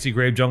colors, icy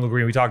gray, jungle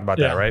green. We talked about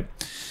that, right?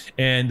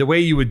 And the way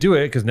you would do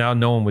it, because now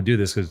no one would do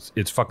this because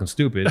it's fucking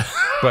stupid,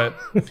 but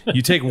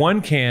you take one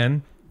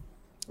can.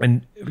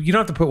 And you don't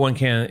have to put one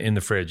can in the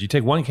fridge. You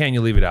take one can,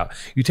 you leave it out.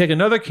 You take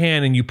another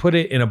can and you put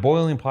it in a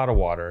boiling pot of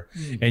water,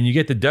 and you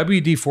get the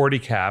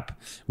WD-40 cap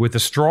with a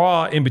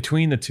straw in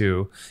between the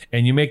two,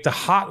 and you make the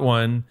hot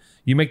one.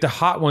 You make the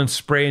hot one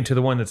spray into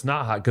the one that's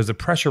not hot because the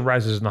pressure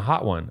rises in the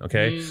hot one.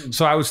 Okay,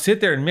 so I would sit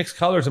there and mix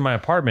colors in my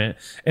apartment,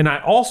 and I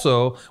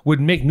also would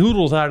make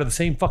noodles out of the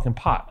same fucking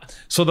pot.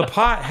 So the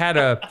pot had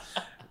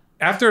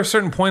after a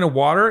certain point of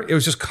water, it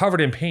was just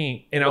covered in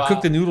paint, and I'll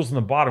cook the noodles in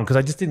the bottom because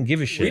I just didn't give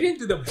a shit. We didn't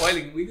do the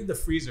boiling; we did the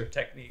freezer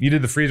technique. You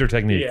did the freezer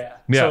technique, yeah.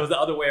 So it was the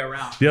other way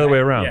around. The other way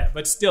around, yeah.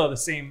 But still, the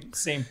same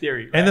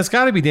theory. Right? And it's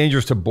got to be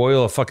dangerous to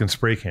boil a fucking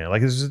spray can.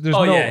 Like there's no,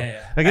 like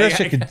that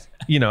shit could,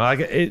 like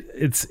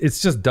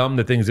it's just dumb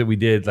the things that we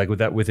did like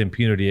with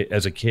impunity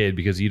as a kid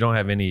because you don't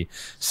have any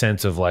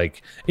sense of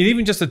like, and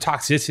even just the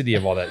toxicity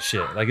of all that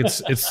shit. Like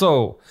it's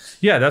so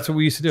that's what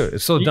we used to do.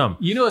 It's so dumb.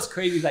 You know what's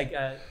crazy? Like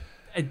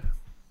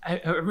I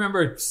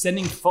remember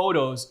sending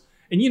photos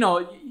and,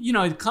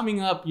 coming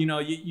up,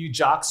 you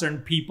jock certain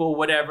people,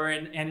 whatever.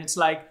 And it's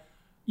like,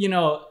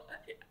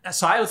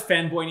 so I was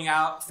fanboying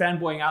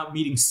out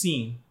meeting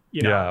Scene,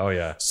 Yeah. Oh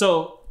yeah.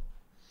 So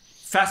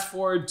fast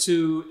forward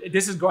to,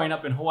 this is growing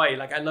up in Hawaii.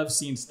 Like I love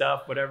Scene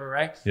stuff, whatever.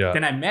 Right. Yeah.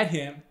 Then I met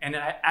him and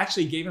I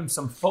actually gave him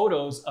some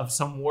photos of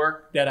some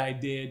work that I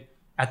did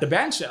at the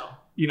band shell,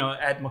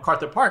 at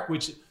MacArthur Park,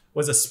 which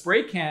was a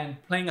spray can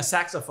playing a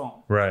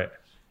saxophone. Right.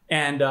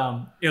 And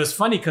it was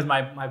funny because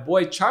my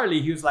boy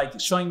Charlie, he was like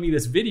showing me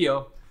this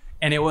video,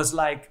 and it was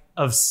like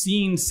of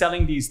Scene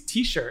selling these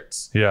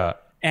T-shirts. Yeah.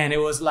 And it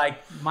was like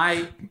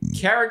my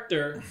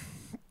character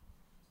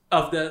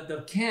of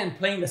the can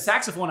playing the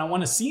saxophone on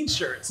one of Scene's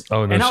shirts.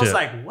 Oh no! And I was shit.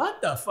 like,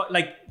 what the fuck?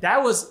 Like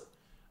that was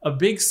a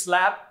big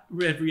slap.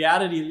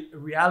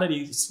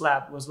 Reality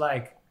slap was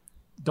like,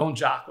 don't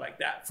jock like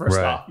that. First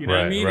off, you know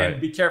what I mean,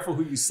 and be careful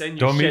who you send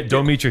your shit.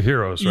 Don't meet your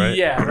heroes, right?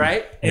 Yeah,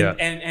 right.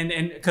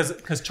 And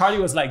because Charlie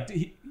was like,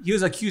 he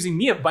was accusing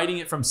me of biting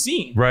it from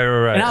scene. Right.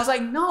 And I was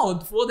like,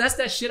 no, well, that's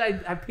that shit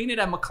I painted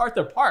at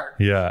MacArthur Park.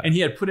 Yeah. And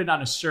he had put it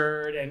on a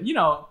shirt, and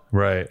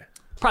right,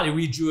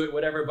 probably redrew it,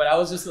 whatever. But I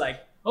was just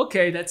like,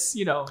 okay, that's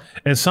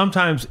And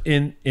sometimes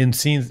in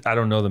scenes, I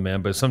don't know the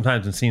man, but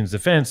sometimes in scenes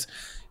defense,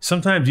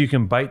 sometimes you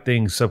can bite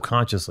things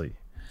subconsciously.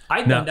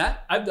 I've done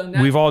that.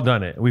 We've all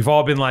done it. We've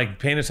all been like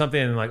painted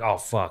something and like, oh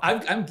fuck.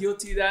 I'm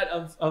guilty of that.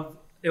 Of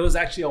it was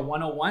actually a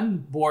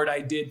 101 board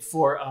I did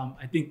for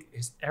I think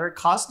it's Eric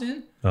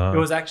Costin. It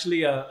was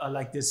actually a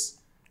like this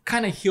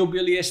kind of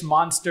hillbilly-ish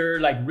monster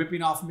like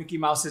ripping off Mickey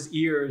Mouse's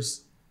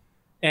ears,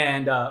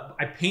 and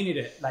I painted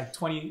it like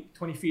 20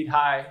 feet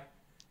high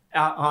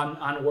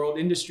on World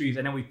Industries,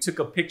 and then we took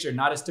a picture.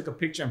 Nodis took a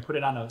picture and put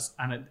it on a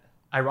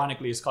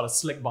ironically, it's called a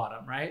slick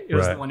bottom, right? It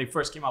was when they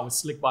first came out with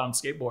slick bottom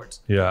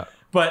skateboards. Yeah.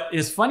 But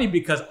it's funny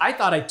because I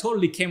thought I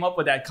totally came up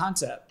with that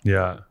concept.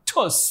 Yeah.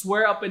 To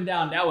swear up and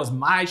down that was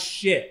my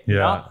shit. You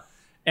know?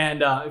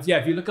 And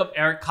if you look up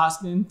Eric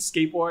Costin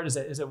skateboard, is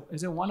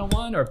it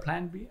 101 or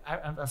Plan B?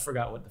 I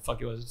forgot what the fuck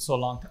it was. It's so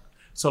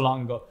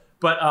long ago.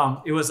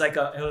 But it was like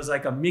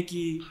a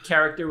Mickey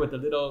character with a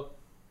little.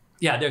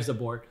 Yeah, there's the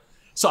board.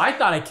 So I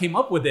thought I came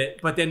up with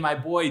it, but then my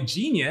boy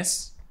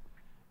Genius,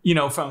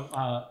 from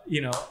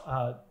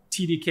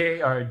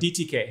TDK or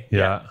DTK.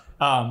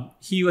 Yeah.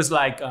 He was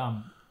like,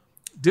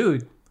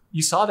 dude,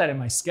 you saw that in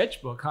my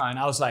sketchbook, huh? And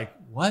I was like,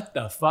 what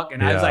the fuck?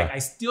 And I was like, I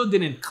still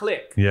didn't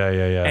click. Yeah.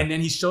 And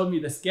then he showed me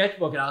the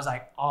sketchbook, and I was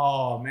like,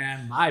 oh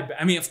man,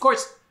 I mean, of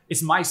course,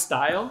 it's my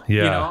style.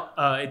 Yeah.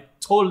 It's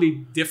totally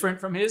different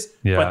from his.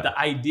 Yeah. But the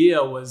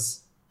idea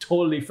was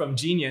totally from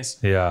Genius.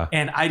 Yeah.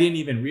 And I didn't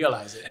even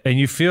realize it. And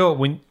you feel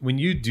when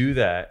you do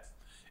that,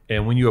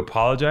 and when you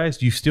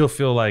apologize, you still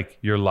feel like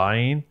you're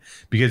lying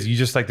because you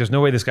just like, there's no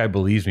way this guy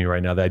believes me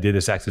right now that I did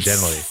this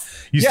accidentally.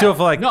 You still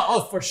feel like,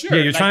 for sure.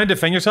 Yeah, you're trying to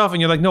defend yourself,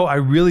 and you're like, no, I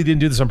really didn't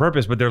do this on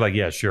purpose. But they're like,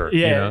 yeah, sure.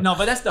 Yeah, no,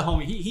 but that's the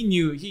homie. He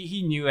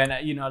knew,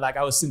 and like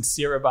I was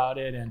sincere about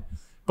it, and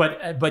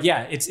but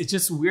yeah, it's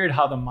just weird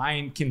how the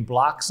mind can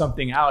block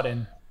something out,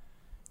 and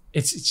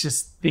it's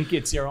just think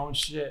it's your own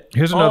shit.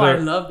 Here's another. I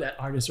love that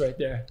artist right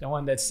there, the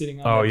one that's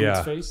sitting on the dude's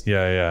face.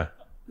 Yeah.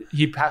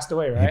 He passed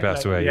away, right? He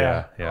passed away.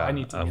 Yeah. Oh, I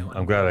need to.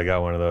 I'm glad I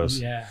got one of those.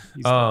 Yeah.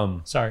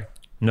 Sorry.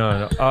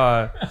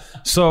 No.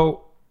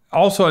 So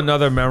also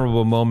another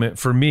memorable moment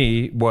for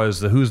me was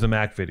the Who's the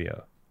Mac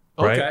video.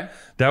 Right? Okay.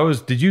 That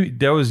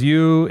was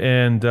you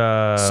and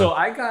so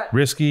I got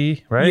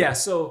Risky, right? Yeah.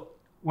 So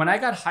when I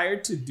got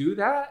hired to do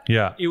that,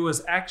 it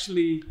was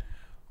actually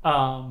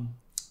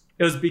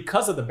it was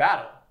because of the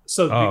battle.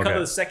 So because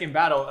of the second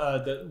battle,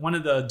 one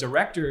of the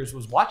directors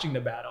was watching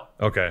the battle.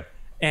 Okay.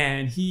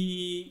 And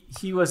he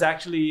was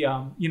actually,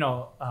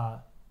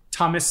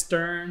 Thomas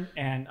Stern,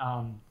 and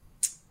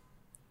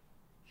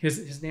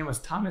his name was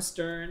Thomas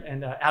Stern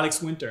and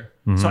Alex Winter.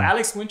 Mm-hmm. So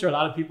Alex Winter, a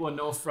lot of people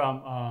know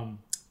from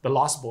the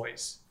Lost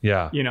Boys.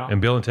 Yeah.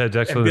 And Bill and Ted's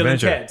Excellent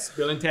Adventure.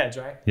 Bill and Ted's,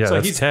 right? Yeah,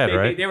 so that's Ted,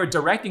 right? They were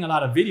directing a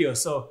lot of videos.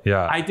 So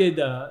I did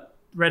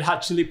Red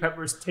Hot Chili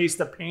Peppers, Taste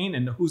the Pain,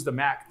 and Who's the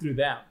Mac through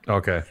them.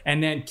 Okay.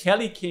 And then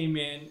Kelly came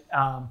in.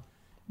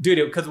 Dude,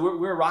 because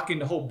we're rocking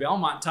the whole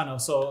Belmont tunnel.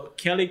 So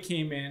Kelly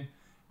came in,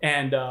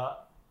 and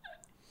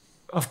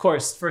of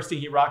course, first thing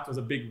he rocked was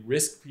a big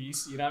Risk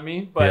piece. You know what I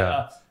mean?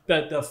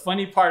 But the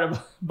funny part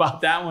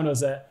about that one was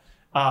that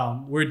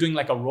we're doing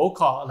like a roll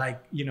call.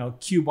 Like,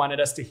 Cube wanted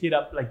us to hit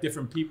up like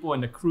different people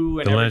in the crew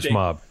and everything. The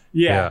lynch mob.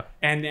 Yeah.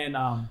 And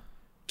then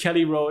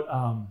Kelly wrote,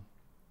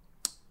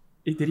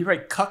 did he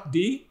write Cuck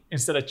D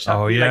instead of Chuck?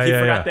 Oh, yeah, like he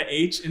forgot the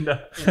H in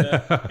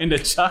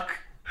the Chuck.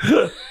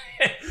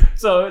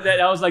 So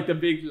that was like the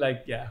big,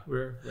 like,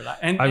 we're like,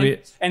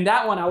 and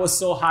that one I was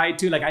so high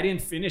too, like I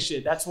didn't finish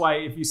it. That's why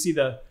if you see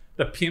the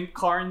pimp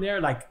car in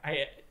there, like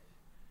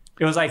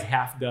it was like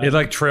half done. It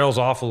like trails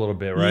off a little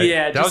bit, right?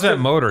 Yeah. That was that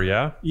motor,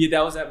 yeah? Yeah,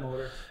 that was that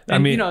motor.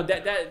 And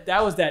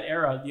that was that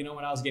era,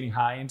 when I was getting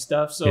high and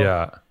stuff.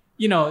 So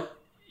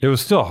it was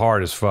still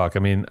hard as fuck. I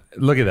mean,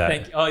 look at that.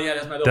 Thank you. Oh yeah,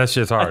 that's my little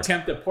shit's hard.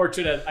 Attempt to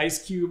portrait of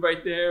Ice Cube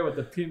right there with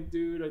the pimp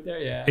dude right there.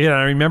 Yeah. Yeah,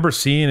 I remember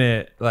seeing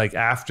it like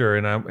after,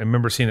 and I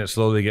remember seeing it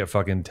slowly get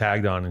fucking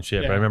tagged on and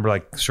shit. Yeah. But I remember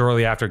like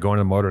shortly after going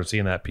to the motor and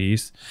seeing that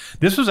piece.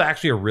 This was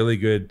actually a really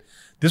good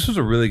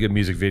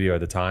music video at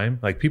the time.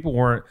 Like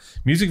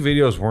music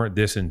videos weren't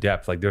this in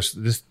depth. Like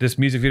this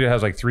music video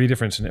has like 3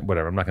 different,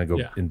 whatever. I'm not going to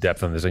go in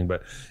depth on this thing,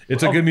 but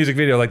it's a good music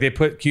video. Like they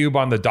put Cube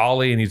on the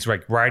dolly and he's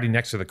like riding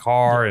next to the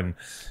car. And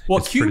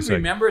Cube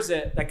remembers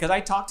it because I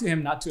talked to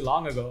him not too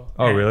long ago.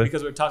 Oh, really?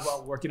 Because we were talking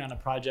about working on a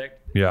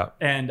project. Yeah.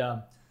 And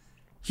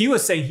he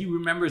was saying he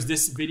remembers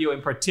this video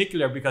in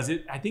particular because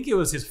I think it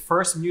was his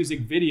first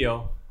music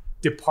video,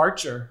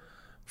 Departure.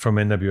 From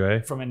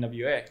NWA? From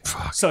NWA.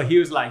 Fuck. So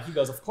he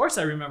goes, of course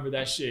I remember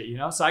that shit,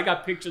 So I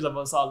got pictures of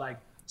us all like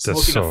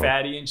smoking a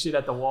fatty and shit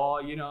at the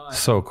wall, you know.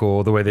 So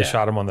cool the way they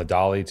shot him on the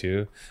dolly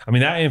too. I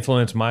mean, that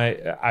influenced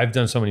I've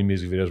done so many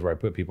music videos where I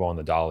put people on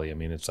the dolly. I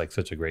mean, it's like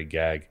such a great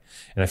gag,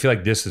 and I feel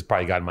like this has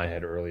probably got in my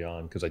head early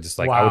on because I just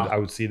like I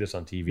would see this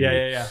on TV.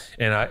 Yeah.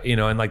 And I, you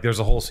know, and like there's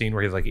a whole scene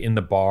where he's like in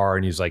the bar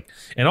and he's like,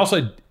 and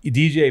also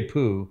DJ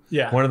Pooh,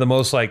 one of the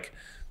most like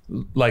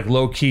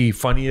low key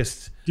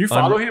funniest. Do you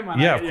follow him?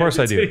 Yeah, of course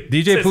I do.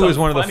 DJ Pooh is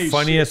one of the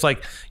funniest. Shit.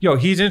 Like, yo,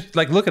 he's in,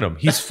 like, look at him.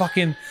 He's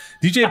fucking.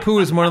 DJ Pooh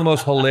is one of the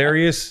most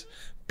hilarious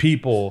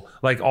people.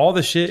 Like all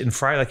the shit in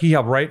Friday. Like he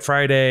helped write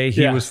Friday.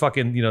 He was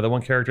fucking, you know, the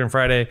one character in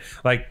Friday.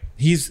 Like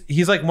he's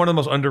like one of the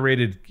most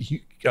underrated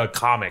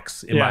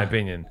comics in my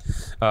opinion.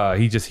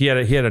 He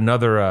had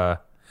another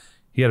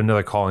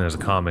calling as a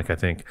comic, I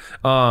think.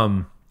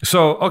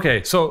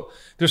 So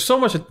there's so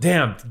much.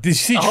 Damn, did you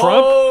see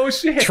Trump? Oh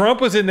shit!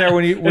 Trump was in there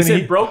when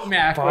he broke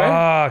Mac. Fuck.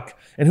 Right?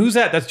 And who's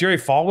that? That's Jerry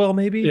Falwell,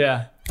 maybe.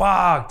 Yeah.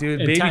 Fuck, dude.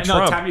 And baby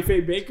Trump. Tammy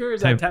Faye Baker.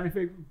 Is that Tammy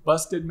Faye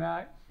busted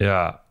Mac?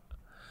 Yeah.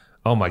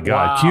 Oh my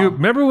God. Wow. Cube.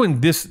 Remember when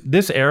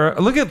this era?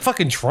 Look at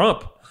fucking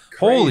Trump. Crazy.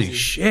 Holy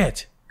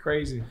shit.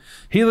 Crazy.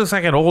 He looks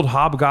like an old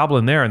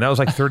hobgoblin there, and that was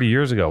like 30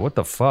 years ago. What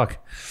the fuck?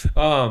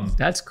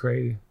 That's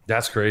crazy.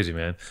 That's crazy,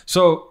 man.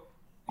 So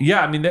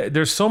yeah, I mean,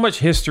 there's so much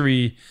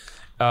history.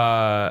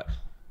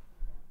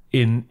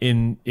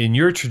 In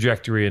your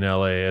trajectory in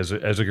LA as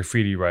a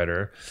graffiti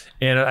writer,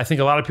 and I think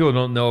a lot of people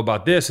don't know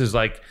about this is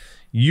like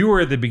you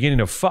were at the beginning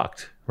of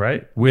Fucked,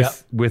 right?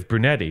 With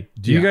Brunetti.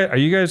 Are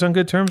you guys on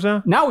good terms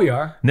now? Now we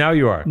are. Now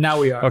you are. Now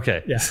we are.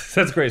 Okay. Yeah.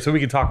 That's great. So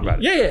we can talk about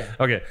it. Yeah.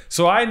 Okay.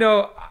 So I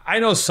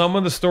know some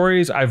of the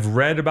stories. I've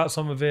read about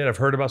some of it. I've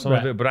heard about some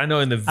of it. But I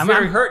know I'm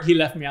hurt he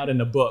left me out in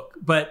the book,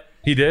 but.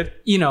 He did?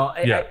 You know,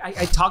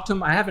 I talked to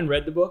him. I haven't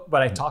read the book,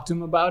 but I talked to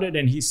him about it,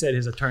 and he said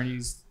his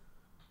attorneys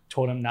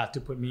told him not to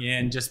put me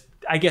in. Just,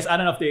 I guess, I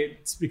don't know if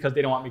it's because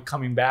they don't want me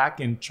coming back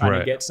and trying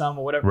to get some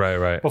or whatever.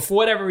 Right. But for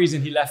whatever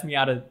reason, he left me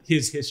out of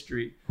his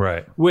history.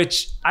 Right.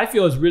 Which I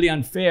feel is really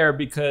unfair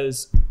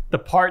because the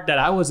part that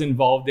I was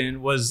involved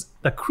in was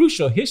the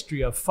crucial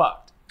history of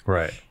Fucked.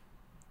 Right.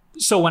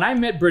 So when I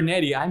met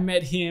Brunetti, I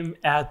met him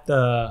at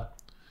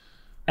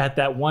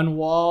that one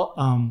wall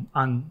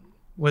on,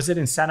 was it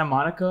in Santa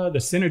Monica? The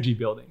Synergy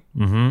building.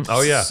 Mm-hmm.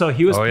 Oh yeah. So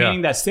he was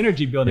painting that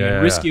Synergy building,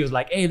 and Risky was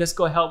like, "Hey, let's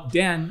go help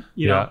Dan."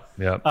 You know,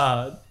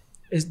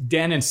 it's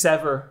Dan and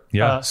Sever.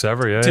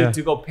 Sever,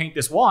 to go paint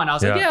this wall, and I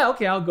was like, "Yeah,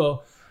 okay, I'll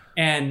go."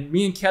 And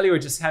me and Kelly were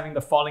just having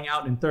the falling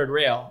out in Third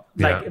Rail,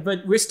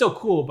 but we're still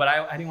cool. But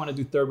I didn't want to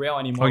do Third Rail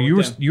anymore. Oh,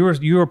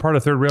 you were part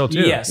of Third Rail too.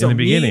 Yeah, so in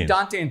the beginning.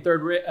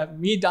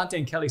 Me, Dante,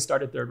 and Kelly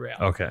started Third Rail.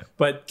 Okay.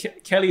 But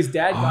Kelly's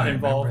dad got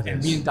involved,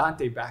 and me and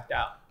Dante backed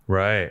out.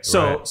 Right.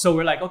 So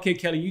we're like, okay,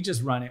 Kelly, you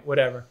just run it,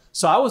 whatever.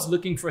 So I was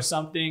looking for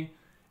something,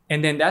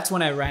 and then that's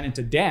when I ran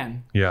into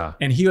Dan. Yeah.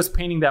 And he was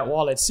painting that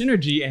wall at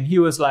Synergy, and he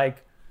was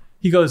like,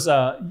 he was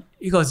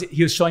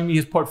showing me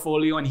his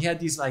portfolio, and he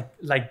had these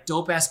like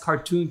dope ass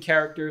cartoon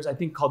characters, I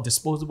think called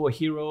Disposable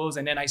Heroes.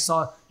 And then I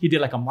saw he did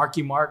like a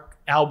Marky Mark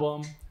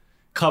album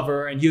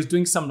cover, and he was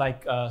doing some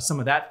some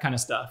of that kind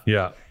of stuff.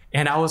 Yeah.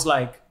 And I was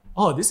like,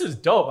 oh, this is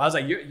dope. I was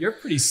like, you're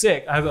pretty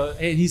sick. I go,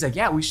 and he's like,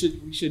 yeah, we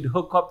should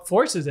hook up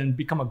forces and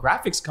become a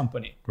graphics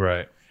company.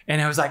 Right.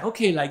 And I was like,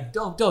 okay, like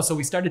dope. So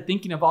we started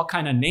thinking of all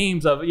kind of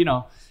names of, you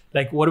know,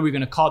 like what are we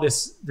gonna call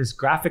this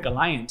graphic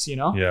alliance, you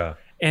know? Yeah.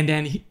 And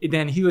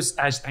then he was,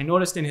 as I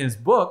noticed in his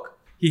book,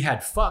 he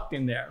had Fucked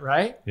in there,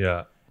 right?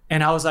 Yeah.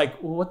 And I was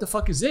like, well, what the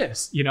fuck is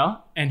this, you know?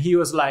 And he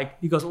goes,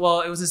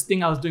 well, it was this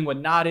thing I was doing with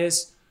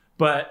Nadas,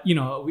 but you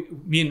know,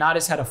 me and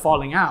Nadas had a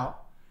falling out.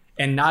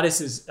 And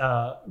Nadas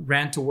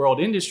ran to World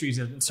Industries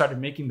and started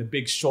making the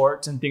big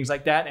shorts and things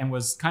like that, and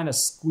was kind of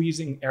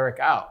squeezing Eric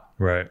out.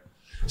 Right.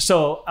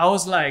 So I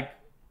was like,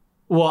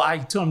 well, I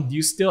told him, do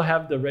you still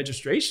have the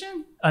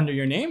registration under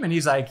your name? And he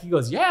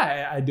goes,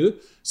 yeah, I do.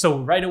 So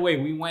right away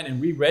we went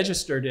and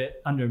re-registered it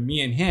under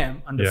me and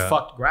him under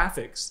Fucked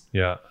Graphics.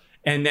 Yeah.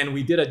 And then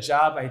we did a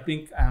job, I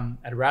think,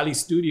 at Rally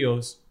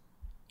Studios,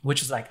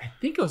 which was I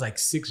think it was like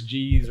 6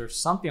 Gs or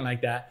something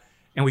like that.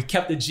 And we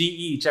kept the G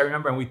each, I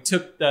remember, and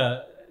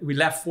we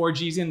left 4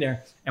 Gs in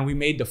there, and we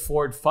made the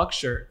Ford Fuck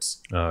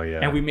shirts. Oh yeah.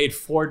 And we made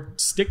Ford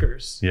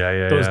stickers.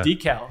 Yeah. Those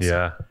decals.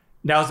 Yeah.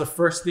 That was the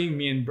first thing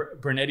me and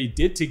Brunetti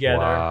did together.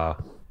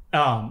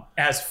 Wow.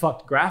 As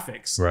Fucked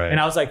Graphics. Right. And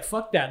I was like,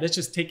 fuck that. Let's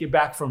just take it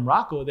back from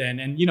Rocco then.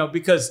 And you know,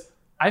 because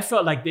I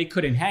felt like they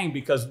couldn't hang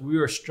because we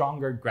were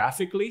stronger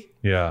graphically.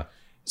 Yeah.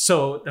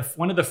 So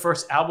one of the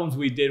first albums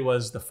we did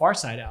was the Far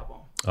Side album.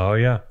 Oh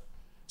yeah.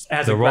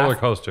 As the roller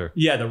coaster.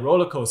 Yeah, the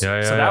roller coaster.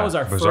 Yeah, so that was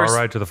our first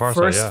ride to the Far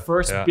Side.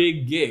 First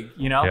big gig,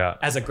 you know,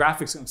 as a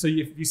graphics. So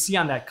you see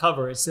on that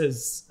cover, it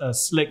says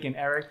Slick and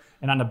Eric,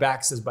 and on the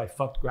back it says by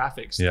Fucked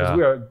Graphics. Because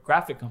we are a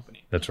graphic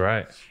company. That's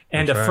right.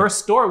 And the first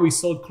store we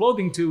sold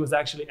clothing to was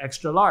actually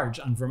Extra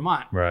Large on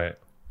Vermont. Right.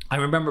 I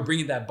remember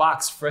bringing that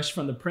box fresh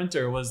from the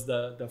printer, was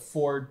the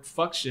Ford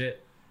Fuck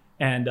shit.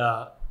 And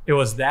it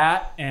was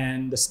that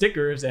and the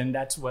stickers, and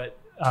that's what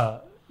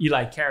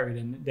Eli carried,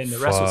 and then the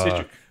rest was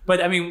history. But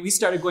I mean, we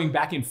started going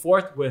back and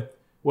forth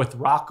with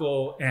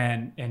Rocco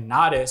and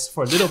Nadas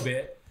for a little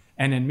bit.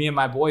 And then me and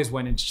my boys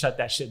went and shut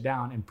that shit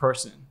down in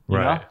person. You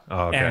know?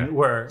 Oh, okay. And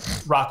where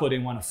Rocco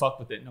didn't want to fuck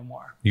with it no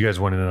more. You guys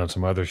went in on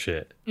some other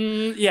shit.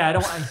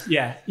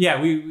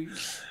 Yeah. We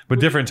but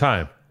different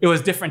time. It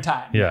was different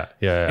time. Yeah.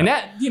 And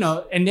that,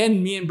 and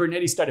then me and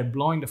Bernetti started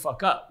blowing the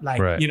fuck up.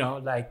 Like,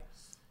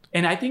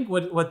 and I think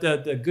what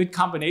the good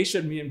combination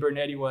of me and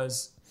Bernetti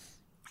was,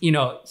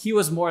 he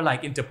was more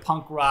like into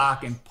punk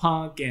rock and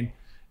punk and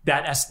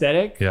that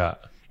aesthetic. Yeah.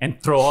 And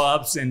throw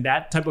ups and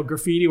that type of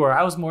graffiti, where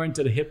I was more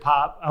into the hip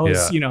hop. I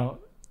was,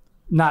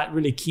 not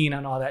really keen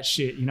on all that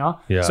shit,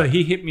 Yeah. So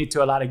he hit me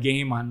to a lot of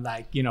game on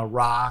like,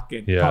 rock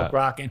and punk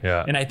rock.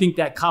 And I think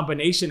that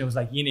combination, it was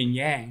like yin and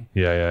yang.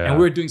 Yeah. And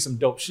we were doing some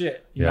dope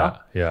shit, you know?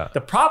 Yeah. The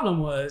problem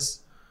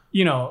was,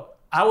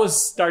 I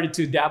was started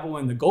to dabble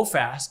in the go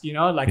fast,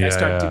 I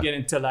started to get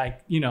into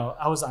like,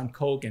 I was on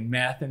coke and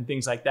meth and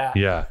things like that.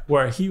 Yeah.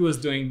 Where he was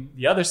doing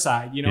the other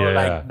side,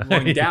 like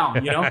going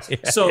down,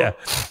 So,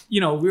 we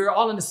were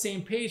all on the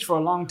same page for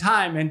a long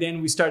time. And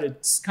then we started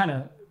kind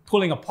of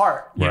pulling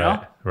apart, you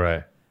know?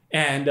 Right.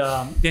 And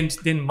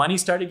then money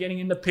started getting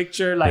in the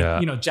picture.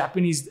 Like,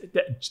 Japanese,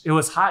 it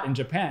was hot in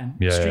Japan,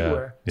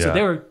 streetwear. Yeah. So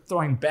they were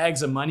throwing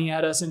bags of money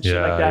at us and shit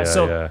like that.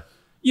 So,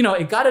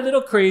 it got a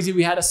little crazy.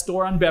 We had a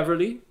store on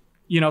Beverly,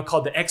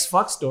 called the X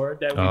Fuck store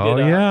that we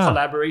did a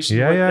collaboration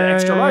with the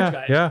Extra Large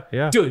guys.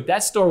 Yeah. Dude,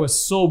 that store was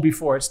so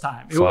before its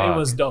time. It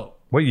was dope.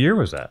 What year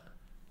was that?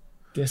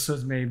 This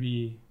was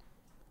maybe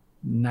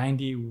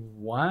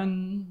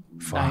 91,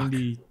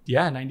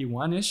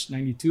 91-ish,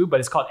 92, but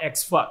it's called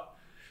X Fuck.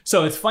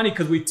 So it's funny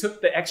because we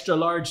took the Extra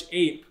Large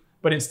ape,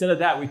 but instead of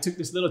that, we took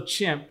this little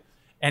chimp,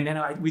 and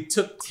then we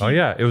took teeth. Oh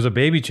yeah, it was a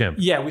baby chimp.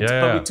 Yeah, we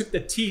took the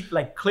teeth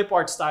like clip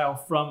art style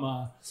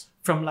from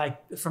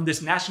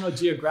this National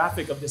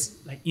Geographic of this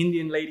like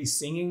Indian lady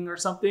singing or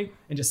something,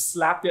 and just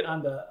slapped it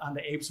on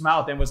the ape's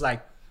mouth and was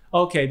like,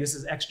 okay, this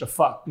is Extra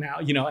Fuck now,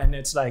 and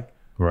it's like,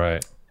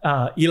 right.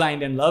 Eli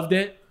then loved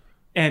it,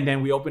 and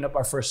then we opened up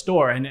our first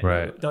store, and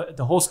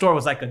the whole store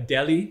was like a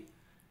deli.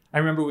 I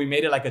remember we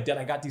made it like a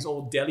deli. I got these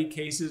old deli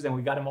cases and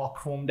we got them all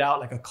chromed out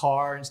like a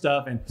car and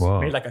stuff, and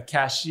made like a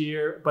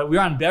cashier. But we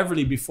were on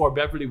Beverly before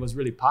Beverly was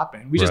really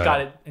popping. We just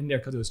got it in there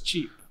because it was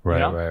cheap.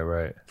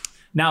 Right.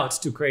 Now it's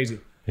too crazy.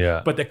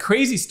 Yeah. But the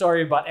crazy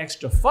story about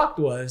Extra Fucked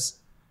was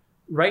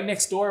right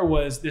next door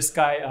was this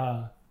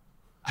guy.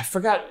 I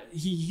forgot.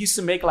 He used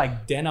to make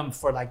like denim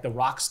for like the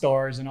rock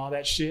stars and all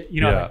that shit.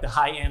 Like the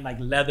high end like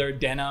leather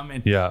denim,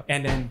 and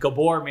then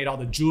Gabor made all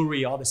the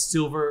jewelry, all the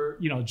silver,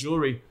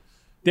 jewelry.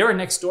 They were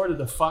next door to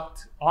the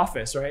Fucked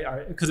office,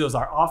 right? Because it was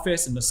our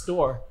office and the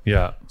store.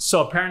 Yeah.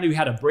 So apparently we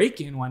had a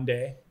break-in one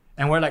day,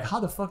 and we're like, how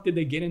the fuck did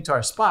they get into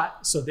our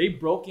spot? So they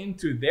broke in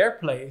through their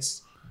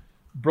place,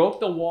 broke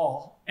the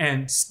wall,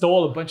 and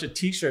stole a bunch of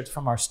t-shirts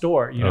from our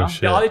store. Oh,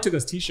 shit. All they took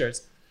was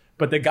t-shirts.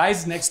 But the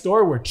guys next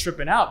door were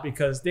tripping out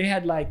because they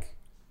had like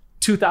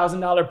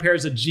 $2,000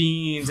 pairs of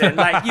jeans and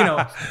like,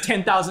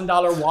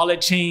 $10,000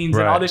 wallet chains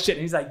and all this shit.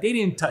 And he's like, they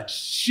didn't touch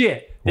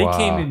shit. They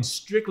came in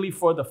strictly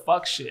for the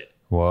fuck shit.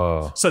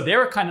 Whoa. So they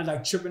were kind of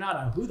like tripping out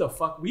on who the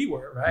fuck we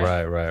were,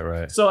 right?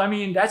 Right. So, I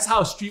mean, that's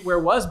how streetwear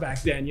was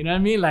back then. You know what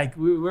I mean? Like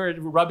we were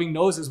rubbing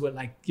noses with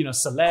like,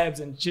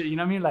 celebs and shit. You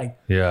know what I mean? Like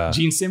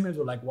Gene Simmons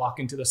would like walk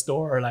into the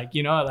store or like,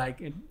 it was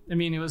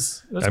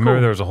I remember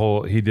there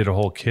was he did a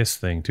whole Kiss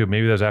thing too.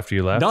 Maybe that was after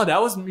you left. No,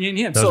 that was me and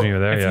him. That was when you were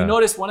there, if you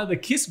notice one of the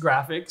Kiss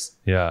graphics,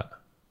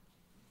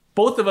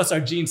 both of us are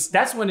Gene's.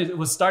 That's when it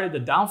was started the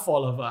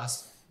downfall of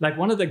us. Like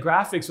one of the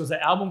graphics was an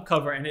album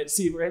cover, and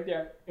right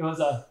there, it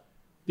was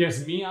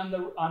there's me on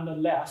the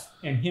left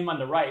and him on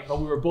the right,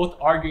 but we were both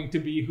arguing to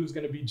be who's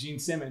going to be Gene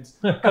Simmons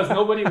because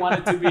nobody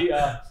wanted to be,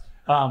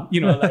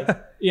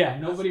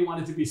 nobody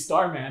wanted to be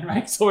Starman,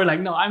 right? So we're like,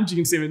 no, I'm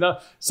Gene Simmons.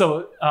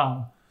 So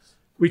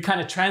we kind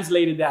of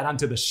translated that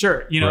onto the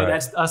shirt,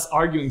 that's us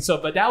arguing. So,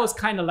 but that was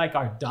kind of like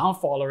our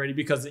downfall already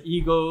because the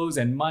egos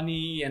and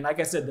money and like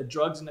I said, the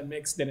drugs in the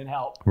mix didn't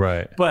help.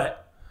 Right.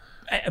 But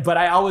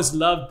I always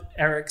loved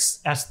Eric's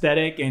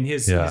aesthetic and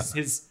his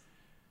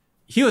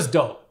he was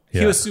dope.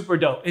 He was super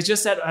dope. It's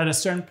just that at a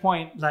certain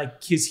point,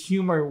 like his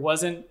humor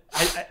wasn't,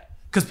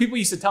 because people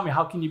used to tell me,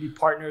 how can you be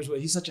partners with,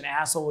 he's such an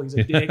asshole, he's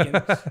a dick. And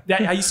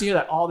that, I used to hear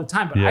that all the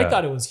time, but I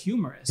thought it was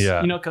humorous,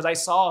 because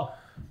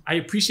I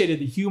appreciated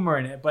the humor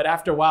in it. But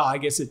after a while, I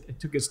guess it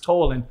took its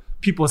toll, and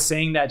people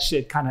saying that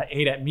shit kind of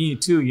ate at me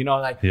too,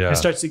 it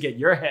starts to get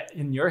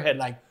in your head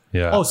like,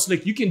 oh,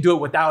 Slick, you can do it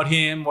without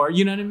him, or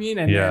you know what I mean?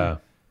 And then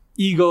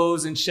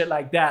egos and shit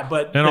like that,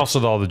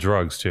 also all the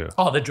drugs too.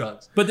 All the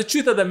drugs, but the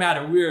truth of the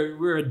matter,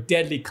 we're a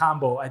deadly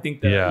combo. I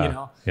think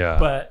that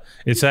but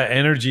it's that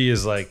energy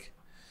is like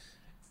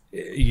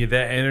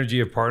that energy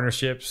of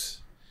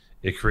partnerships.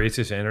 It creates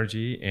this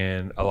energy,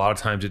 and a lot of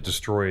times it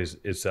destroys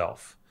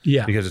itself.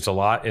 Yeah, because it's a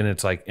lot, and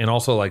it's like, and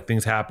also like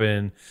things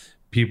happen.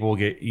 people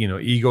get,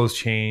 egos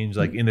change.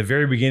 Like in the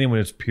very beginning when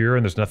it's pure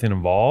and there's nothing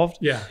involved,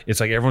 it's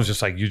like everyone's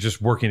just like, you're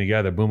just working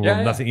together, boom,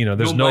 boom, nothing,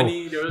 there's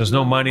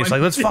no money. It's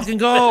like, let's fucking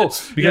go,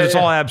 because it's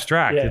all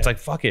abstract. It's like,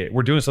 fuck it,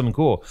 we're doing something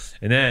cool.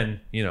 And then,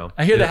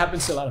 I hear that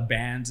happens to a lot of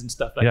bands and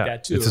stuff like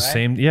that too. It's the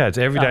same. Yeah, it's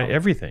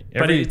everything.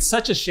 But it's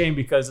such a shame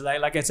because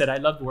like I said, I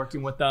loved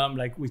working with them.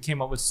 Like we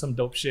came up with some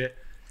dope shit,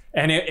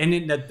 and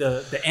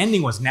the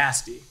ending was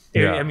nasty.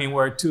 I mean,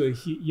 where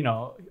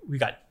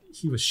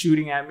he was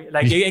shooting at me.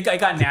 Like it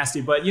got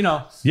nasty, but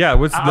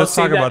let's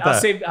talk about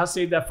that. I'll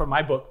save that for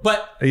my book.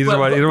 But you don't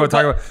want to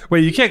talk about.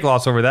 Wait, you can't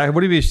gloss over that. What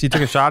do you mean? She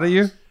took a shot at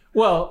you?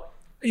 Well,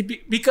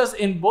 because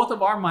in both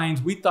of our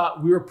minds, we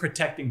thought we were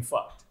protecting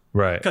fucked.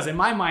 Right. Because in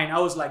my mind, I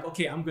was like,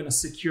 okay, I'm gonna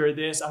secure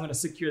this. I'm gonna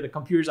secure the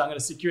computers. I'm gonna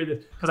secure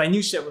this because I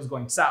knew shit was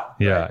going south.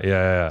 Yeah, right?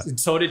 yeah. And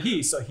so did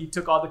he. So he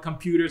took all the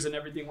computers and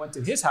everything went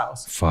to his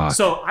house. Fuck.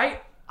 So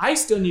I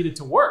still needed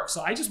to work.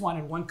 So I just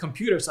wanted one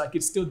computer so I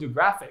could still do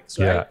graphics,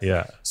 right?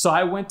 Yeah. So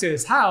I went to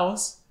his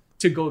house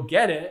to go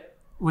get it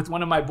with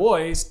one of my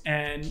boys.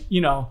 And,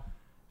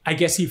 I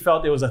guess he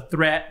felt it was a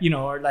threat,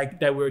 or like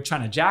that we were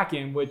trying to jack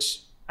him,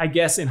 which I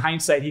guess in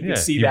hindsight, he could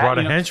see that. You brought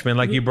a henchman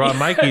like you brought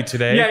Mikey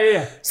today.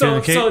 Yeah. So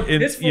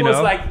this fool was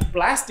like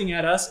blasting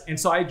at us. And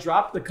so I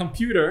dropped the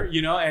computer,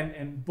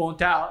 and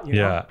burnt out,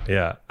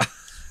 Yeah.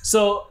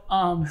 So,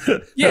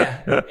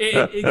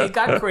 it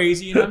got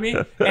crazy, you know what I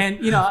mean? And,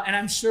 and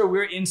I'm sure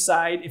we're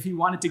inside. If he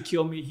wanted to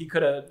kill me, he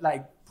could have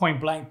like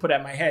point blank put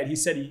at my head. He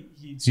said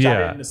he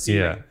shot it in the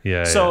ceiling.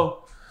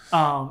 So,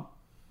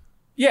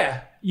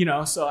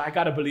 so I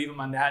got to believe him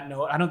on that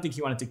note. I don't think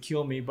he wanted to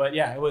kill me, but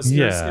it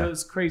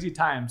was crazy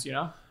times,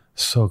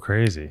 So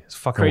crazy. It's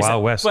fucking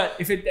Wild West. But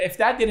if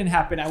that didn't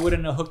happen, I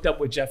wouldn't have hooked up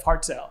with Jeff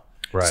Hartzell.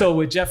 Right. So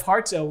with Jeff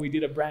Hartzell, we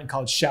did a brand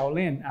called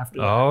Shaolin after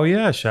that. Oh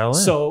yeah, Shaolin.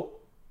 So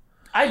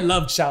I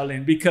loved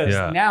Shaolin because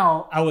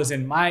now I was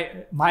in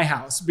my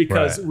house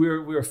because we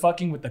were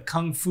fucking with the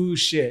kung fu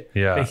shit,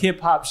 the hip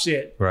hop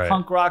shit,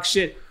 punk rock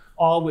shit,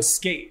 all with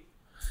skate.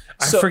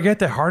 I forget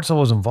that Hartzell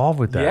was involved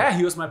with that. Yeah,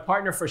 he was my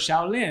partner for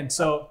Shaolin.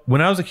 So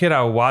when I was a kid,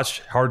 I would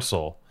watch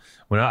Hartzell.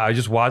 When I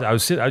just watched, I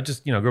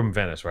grew up in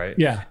Venice, right?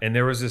 Yeah. And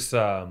there was this.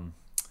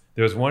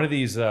 There was one of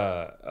these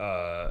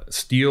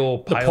steel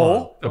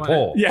pylon, the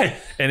pole,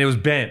 and it was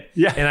bent.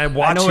 Yeah, and I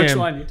watched him. Which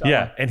one you're talking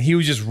about. And he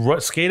would just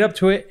skate up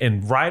to it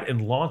and ride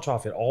and launch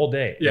off it all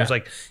day. It was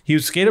like he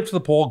would skate up to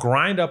the pole,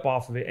 grind up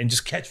off of it, and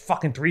just catch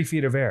fucking 3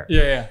 feet of air.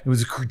 Yeah. It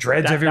was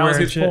dreads everywhere. That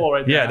was his pole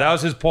right there. Yeah, that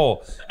was his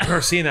pole. I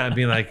remember seeing that and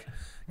being like,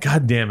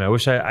 God damn it! I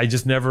wish I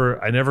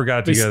never got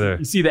it together.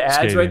 You see the ads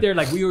skating right there?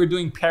 Like we were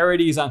doing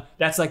parodies on.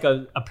 That's like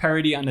a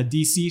parody on a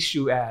DC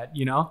shoe ad,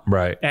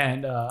 Right.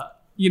 And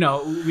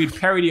we'd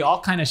parody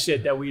all kind of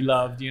shit that we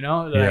loved,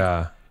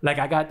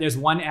 Like there's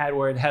one ad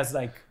where it has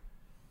like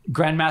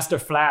Grandmaster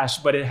Flash,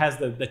 but it has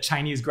the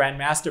Chinese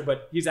Grandmaster,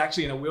 but he's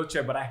actually in a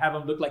wheelchair, but I have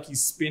him look like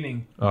he's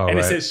spinning.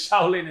 It says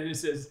Shaolin and it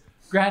says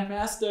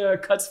Grandmaster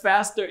cuts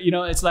faster.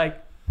 It's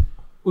like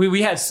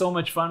we had so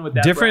much fun with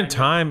that. Different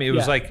time. It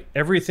was like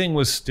everything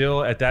was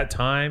still at that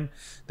time.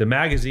 The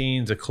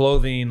magazines, the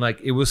clothing, like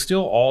it was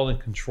still all in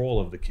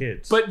control of the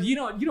kids. But you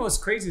know what's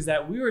crazy is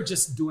that we were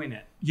just doing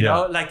it. You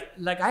know,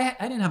 like I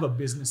didn't have a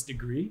business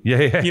degree.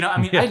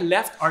 I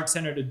left Art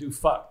Center to do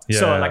fucked.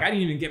 So I didn't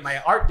even get my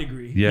art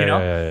degree.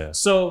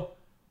 So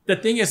the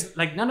thing is,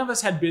 like, none of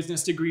us had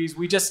business degrees.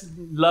 We just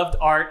loved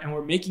art and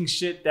we're making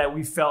shit that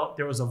we felt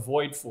there was a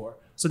void for.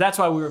 So that's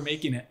why we were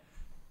making it.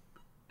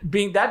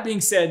 Being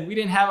said, we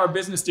didn't have our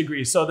business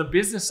degrees, so the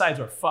business sides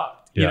were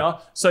fucked. You know,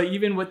 so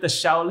even with the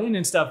Shaolin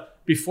and stuff,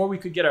 before we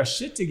could get our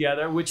shit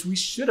together, which we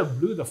should have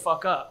blew the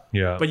fuck up.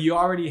 Yeah. But you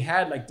already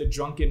had like the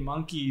Drunken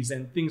Monkeys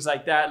and things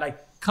like that, like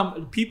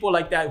people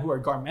like that who are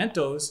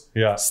Garmentos,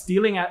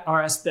 stealing at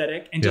our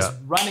aesthetic and just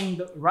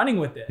running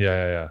with it.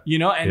 You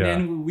know, and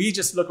then we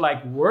just look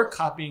like we're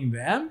copying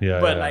them,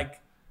 but like.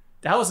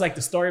 That was like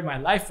the story of my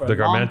life for a long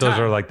time. The Garmentos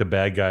are like the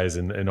bad guys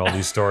in all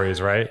these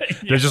stories, right?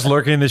 They're just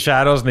lurking in the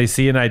shadows and they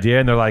see an idea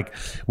and they're like,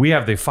 we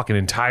have the fucking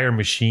entire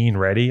machine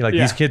ready. Like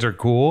these kids are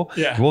cool.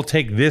 We'll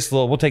take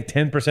we'll take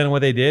 10% of what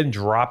they did and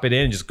drop it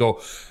in and just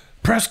go,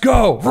 press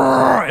go.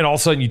 And all of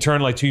a sudden you turn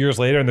like 2 years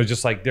later and they're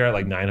just like, they're at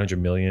like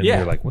 900 million. Yeah.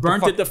 You're like, what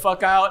burnt the fuck? It the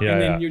fuck out.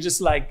 And then you're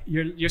just like,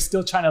 you're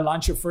still trying to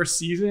launch your first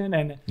season.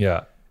 And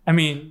I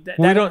mean,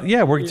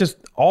 we're just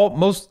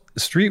most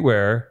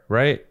streetwear,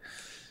 right?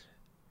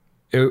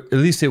 At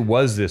least it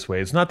was this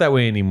way. It's not that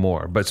way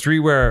anymore. But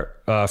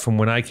streetwear, from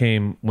when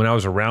I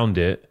was around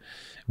it,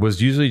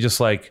 was usually just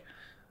like,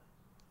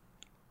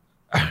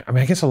 I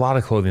mean, I guess a lot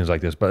of clothing is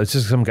like this, but it's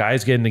just some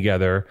guys getting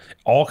together,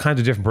 all kinds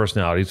of different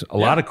personalities, a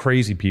lot of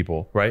crazy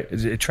people, right?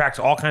 It attracts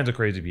all kinds of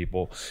crazy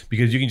people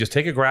because you can just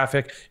take a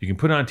graphic, you can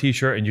put it on a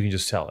t-shirt and you can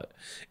just sell it.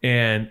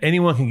 And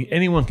anyone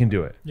can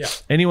do it. Yeah.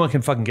 Anyone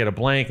can fucking get a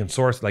blank and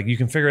source, like you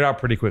can figure it out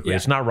pretty quickly. Yeah.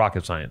 It's not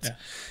rocket science.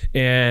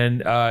 Yeah.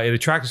 And it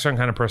attracts a certain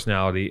kind of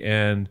personality.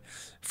 And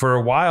for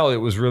a while it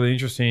was really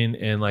interesting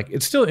and like,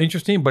 it's still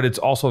interesting, but it's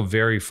also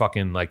very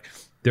fucking like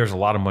there's a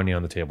lot of money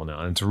on the table now,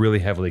 and it's really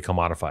heavily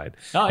commodified.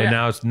 Oh, and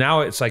yeah.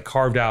 now it's like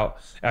carved out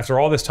after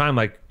all this time.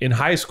 Like in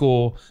high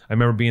school, I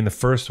remember being the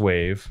first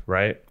wave,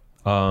 right?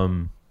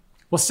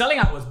 Well, selling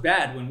out was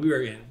bad when we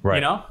were in, Right.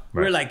 you know? We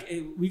were Right. like,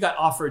 we got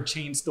offered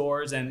chain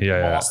stores and Yeah,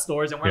 mall yeah.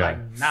 stores, and we're Yeah.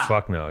 like, nah.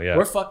 Fuck no, yeah.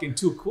 We're fucking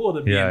too cool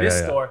to be Yeah, in this yeah,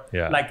 yeah. store.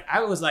 Yeah. Like,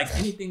 I was like,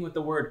 anything with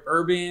the word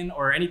urban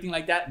or anything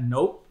like that,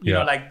 nope. You Yeah.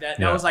 know, like that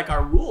Yeah. was like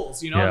our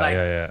rules, you know? Yeah, like,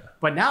 yeah.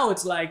 But now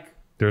it's like,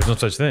 There's no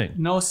such thing.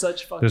 no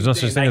such fucking There's no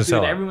thing. such thing Like, as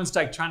dude, sellout. everyone's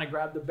like trying to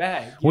grab the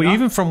bag. you Well, know?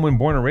 even from when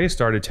Born and Raised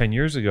started 10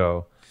 years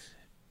ago,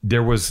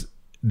 there was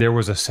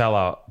a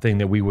sellout thing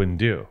that we wouldn't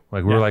do.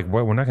 Like we were like,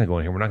 well, we're not going to go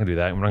in here. We're not going to do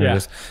that. We're not going to Yeah. do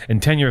this.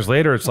 And 10 years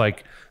later, it's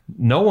like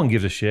no one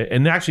gives a shit.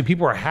 And actually,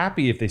 people are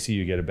happy if they see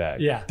you get a bag.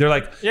 Yeah. They're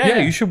like, Yeah, yeah,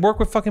 yeah. you should work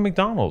with fucking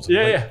McDonald's.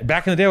 Yeah, Like, yeah.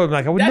 Back in the day, I would be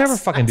like, I would never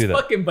fucking do that.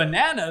 That's fucking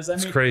bananas. I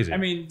mean, crazy. I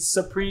mean,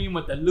 Supreme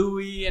with the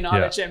Louis and all Yeah.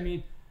 that shit. I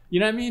mean, you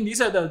know what I mean?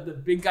 These are the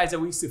big guys that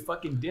we used to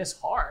fucking diss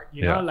hard,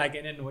 you know? Yeah. Like,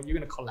 and then when you're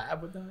going to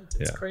collab with them, it's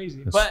Yeah.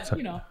 crazy. That's But,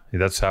 you know,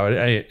 That's how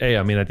it. Hey,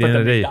 I mean, at the but end the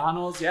of the day,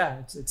 McDonald's, yeah,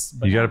 it's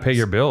you got to pay bananas.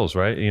 your bills,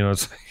 right? You know,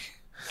 it's like,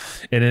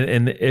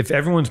 and if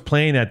everyone's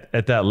playing at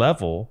that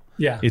level,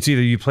 Yeah. it's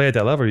either you play at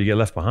that level or you get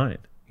left behind.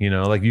 You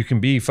know, like you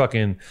can be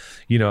fucking,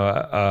 you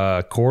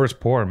know, chorus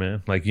poor,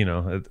 man. Like, you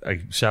know,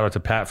 I shout out to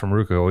Pat from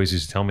Ruka, always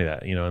used to tell me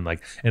that, you know,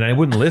 and I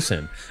wouldn't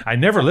listen. I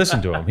never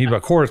listened to him. He'd be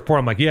like, chorus poor.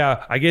 I'm like,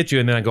 yeah, I get you.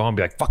 And then I go home and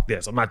be like, fuck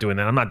this. I'm not doing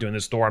that. I'm not doing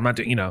this store. I'm not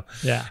doing, you know.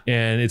 Yeah.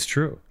 And it's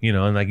true, you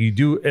know, and like you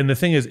do. And the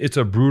thing is, it's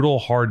a brutal,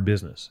 hard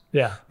business.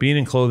 Yeah. Being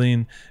in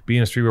clothing,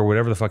 being a streetwear,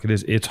 whatever the fuck it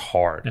is, it's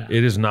hard. Yeah.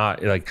 It is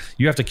not like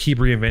you have to keep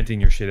reinventing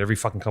your shit every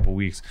fucking couple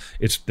weeks.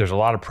 There's a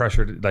lot of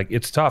pressure. Like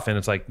it's tough, and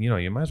it's like, you know,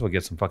 you might as well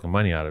get some fucking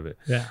money out of it.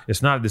 Yeah.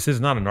 This is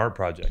not an art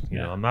project. You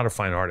know, I'm not a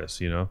fine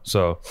artist. You know,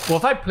 so Well,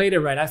 if I played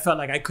it right, I felt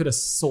like I could have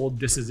sold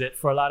This Is It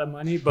for a lot of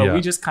money, but Yeah. we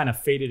just kind of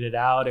faded it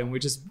out. And we're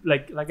just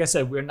like I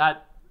said, we're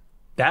not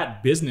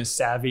that business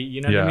savvy,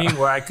 you know what I Yeah. mean?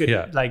 Where I could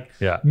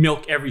Yeah.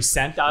 milk every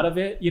cent out of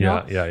it, you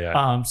know?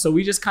 Yeah. So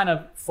we just kind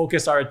of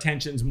focus our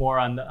attentions more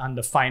on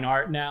the fine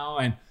art now,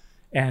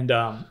 and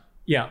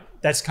yeah,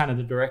 that's kind of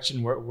the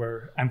direction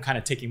where I'm kind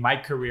of taking my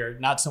career,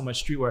 not so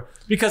much streetwear,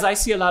 because I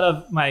see a lot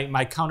of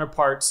my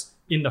counterparts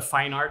in the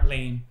fine art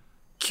lane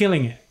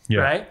killing it, Yeah.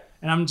 right?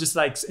 And I'm just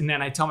like, and then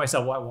I tell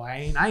myself, why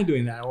ain't I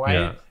doing that? Why?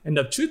 Yeah. And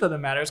the truth of the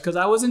matter is because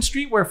I was in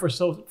streetwear for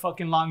so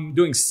fucking long,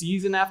 doing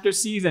season after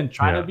season,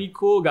 trying Yeah. to be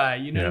cool guy.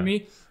 You know what I Yeah.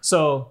 mean?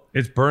 So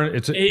it's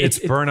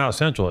burnout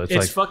central. It's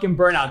like fucking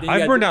burnout. Then you I've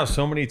got burned out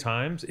so many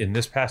times in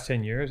this past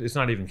 10 years. It's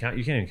not even count.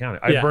 You can't even count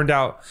it. I've Yeah. burned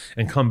out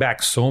and come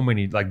back so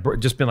many, like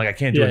just been like, I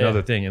can't do Yeah,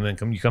 another thing. And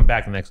then you come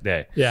back the next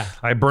day. Yeah.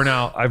 I've burned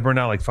out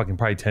like fucking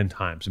probably 10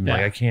 times. I'm like,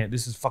 Yeah. I can't,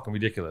 this is fucking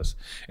ridiculous.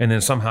 And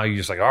then somehow you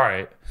just like, all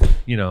right,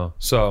 you know,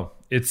 so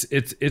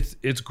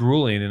it's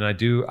grueling. And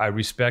I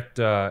respect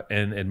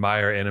and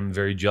admire, and I'm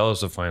very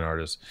jealous of fine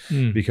artists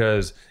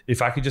because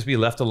if I could just be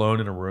left alone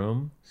in a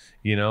room,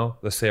 you know,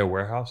 let's say a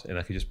warehouse, and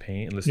I could just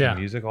paint and listen Yeah. to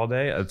music all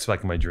day, it's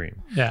like my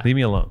dream. Yeah. Leave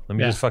me alone. Let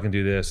me Yeah. just fucking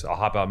do this. I'll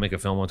hop out and make a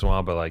film once in a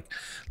while, but like,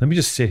 let me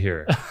just sit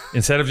here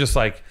instead of just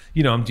like,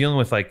 you know, I'm dealing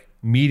with like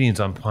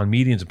meetings upon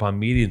meetings upon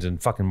meetings and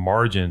fucking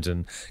margins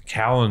and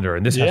calendar,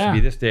 and this has to Yeah. be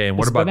this day, and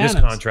what It's about this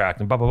bananas. contract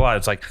and blah blah blah.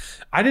 It's like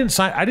I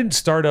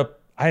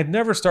had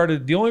never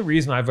started. The only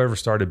reason I've ever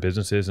started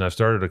businesses, and I've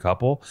started a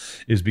couple,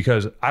 is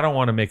because I don't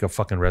want to make a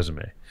fucking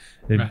resume.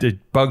 It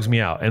bugs me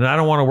out, and I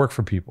don't want to work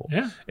for people.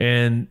 Yeah.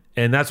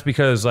 And that's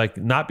because like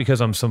not because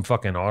I'm some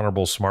fucking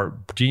honorable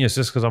smart genius,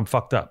 just because I'm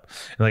fucked up.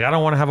 And like I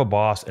don't want to have a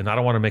boss, and I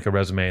don't want to make a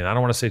resume, and I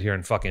don't want to sit here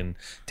and fucking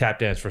tap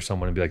dance for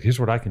someone and be like, here's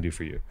what I can do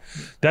for you.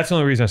 That's the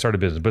only reason I started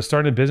business. But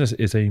starting a business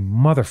is a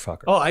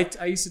motherfucker. Oh,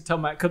 I used to tell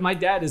because my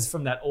dad is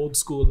from that old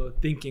school of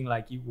thinking,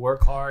 like you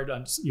work hard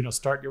on, you know,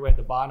 start your way at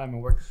the bottom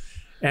and work.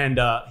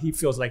 And he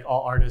feels like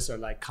all artists are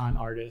like con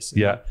artists.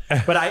 Yeah.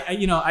 But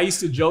I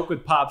used to joke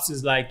with Pops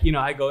is like, you know,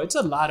 I go, it's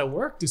a lot of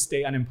work to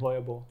stay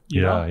unemployable.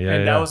 You know?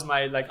 And that was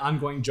my like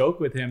ongoing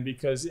joke with him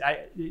because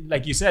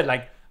like you said,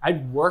 like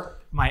I'd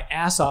work my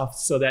ass off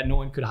so that no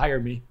one could hire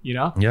me, you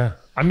know? Yeah.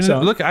 I mean,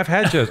 look, I've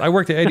had jobs. I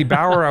worked at Eddie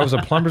Bauer. I was a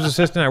plumber's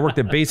assistant. I worked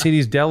at Bay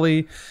City's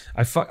Deli.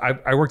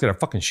 I worked at a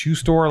fucking shoe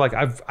store. Like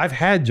I've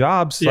had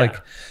jobs. Yeah.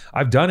 Like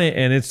I've done it,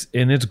 and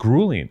it's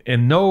grueling.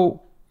 And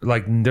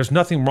there's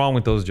nothing wrong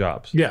with those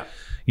jobs. Yeah.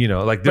 You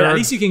know, like But at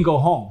least you can go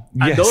home.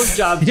 Yes. On those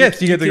jobs,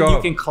 Yes, you get to go you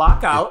home. can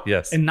clock out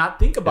Yes. and not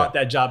think about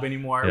that job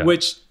anymore, Yeah.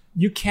 which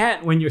you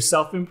can't when you're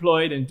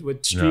self-employed and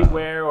with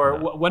streetwear or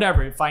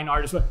whatever, fine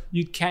artist,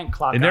 you can't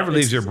clock out. It never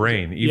leaves It's- your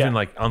brain. Even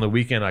like on the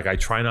weekend, like I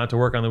try not to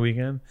work on the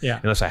weekend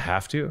unless I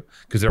have to,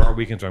 because there are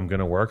weekends where I'm going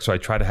to work. So I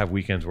try to have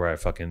weekends where I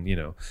fucking, you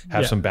know,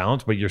 have some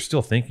balance, but you're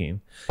still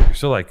thinking. You're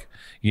still like,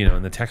 you know,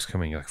 and the text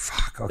coming, you're like,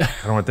 fuck, okay,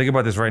 I don't want to think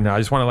about this right now. I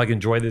just want to like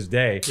enjoy this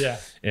day. Yeah.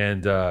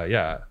 And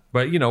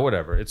but you know,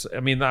 whatever.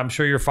 I'm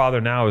sure your father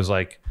now is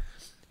like,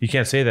 you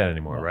can't say that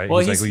anymore, right? Well,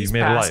 he's like, he's you've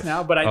made a passed life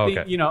now, but I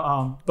think, you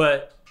know,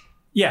 but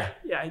yeah,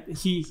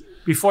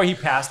 before he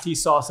passed, he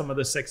saw some of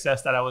the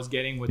success that I was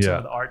getting with some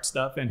of the art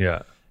stuff. And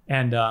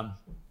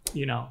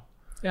you know,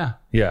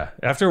 Yeah.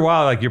 After a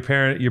while, like your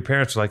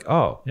parents are like,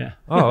 oh, Yeah.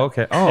 oh,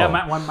 okay, oh, Yeah,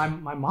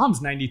 my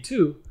mom's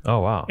 92. oh,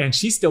 wow, And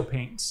she still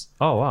paints.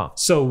 oh, wow,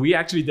 So we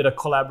actually did a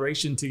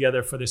collaboration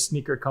together for the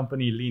sneaker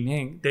company Li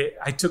Ning.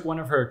 I took one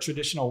of her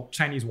traditional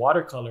Chinese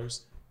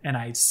watercolors and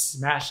I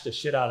smashed the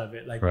shit out of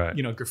it, like Right.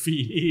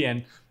 graffiti,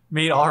 and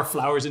made all her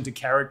flowers into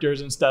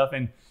characters and stuff.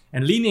 And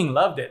Li Ning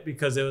loved it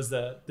because it was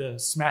the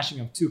smashing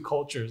of two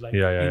cultures, like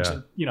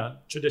ancient,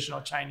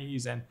 traditional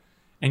Chinese and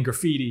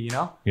graffiti,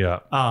 yeah,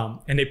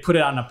 and they put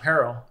it on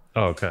apparel.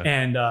 oh, okay,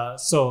 And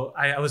so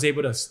I was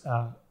able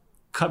to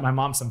cut my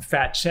mom some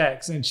fat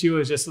checks, and she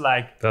was just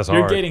like, That's "You're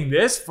hard. getting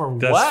this for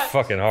That's what?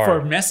 fucking hard.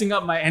 For messing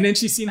up my." And then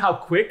she's seen how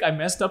quick I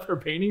messed up her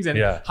paintings and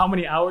Yeah. how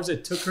many hours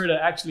it took her to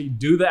actually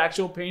do the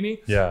actual painting.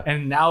 Yeah.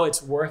 And now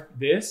it's worth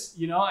this,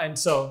 And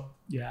so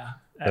yeah,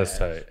 That's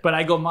tight. But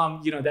I go,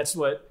 Mom, that's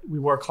what we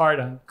work hard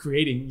on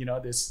creating.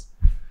 This,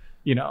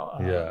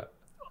 yeah,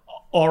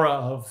 aura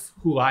of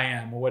who I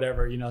am or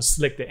whatever.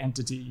 Slick the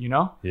entity.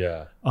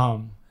 yeah.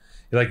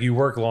 Like you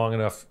work long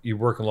enough, you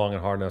work long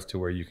and hard enough to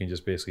where you can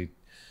just basically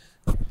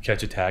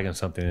catch a tag on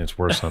something and it's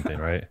worth something,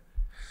 right?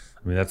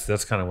 I mean,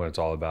 that's kind of what it's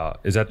all about.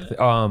 Is that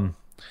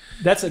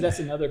That's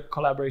another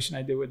collaboration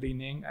I did with Li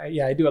Ning.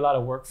 I do a lot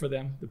of work for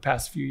them the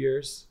past few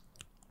years.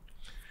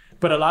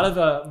 But a lot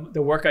of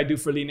the work I do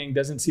for Li Ning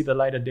doesn't see the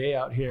light of day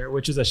out here,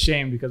 which is a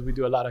shame because we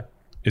do a lot of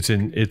is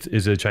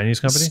it a Chinese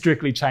company?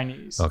 strictly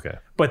Chinese. Okay.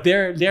 But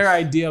their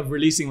idea of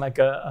releasing like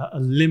a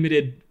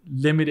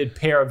limited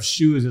pair of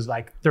shoes is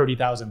like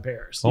 30,000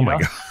 pairs. Oh my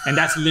God. And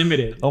that's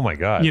limited. Oh my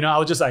God. I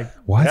was just like,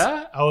 What?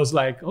 Yeah. I was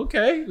like,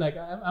 okay, like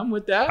I'm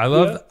with that. I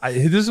love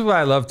this is what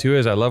I love too,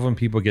 is I love when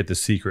people get the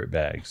secret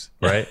bags,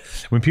 right?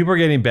 When people are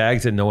getting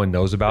bags that no one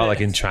knows about,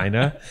 like in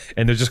China,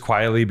 and they're just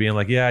quietly being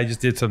like, yeah, I just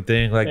did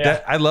something like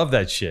that. I love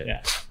that shit.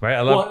 Yeah. Right.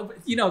 I love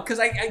because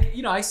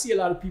I see a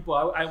lot of people.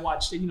 I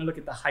watch, look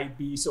at the hype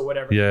beast or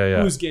whatever.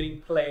 Yeah. Who's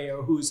getting play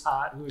or who's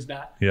hot, who's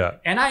not. Yeah.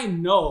 And I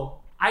know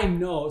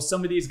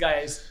some of these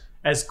guys,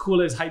 as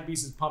cool as hype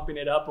beast is pumping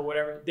it up or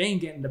whatever, they ain't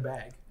getting the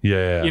bag.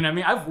 Yeah. You know what I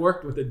mean? I've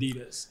worked with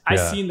Adidas. I've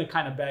seen the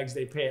kind of bags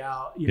they pay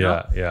out.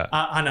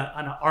 On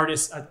an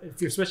artist,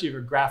 especially if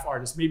you're a graph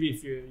artist. Maybe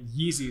if you're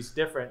Yeezy, it's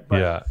different.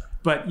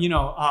 But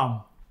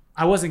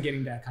I wasn't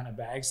getting that kind of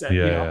bags.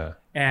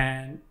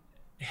 And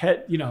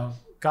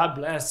God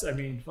bless. I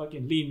mean,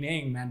 fucking Li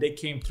Ning, man, they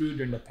came through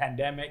during the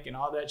pandemic and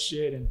all that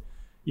shit, and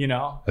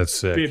that's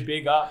sick.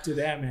 Big up to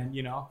them,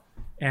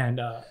 and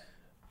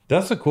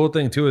that's the cool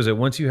thing too, is that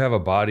once you have a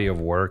body of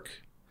work,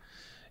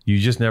 you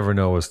just never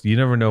know. You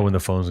never know when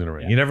the phone's gonna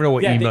ring. You never know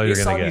what email you're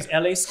gonna get. These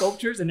LA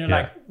sculptures, and they're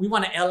like, we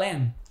want an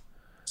LN.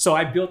 So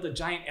I built a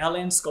giant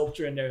LN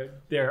sculpture in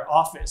their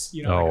office.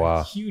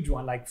 A huge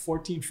one, like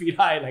 14 feet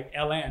high, like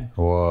LN.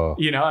 Whoa.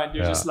 And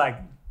they're just like,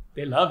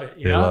 they love it.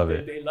 They love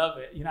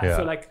it. I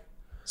feel like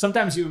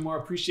sometimes you're more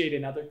appreciated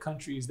in other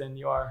countries than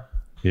you are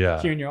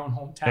here in your own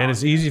hometown. And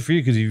it's easy for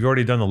you because you've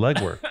already done the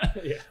legwork,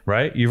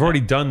 right? You've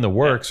already done the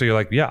work. So you're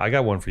like, I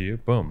got one for you.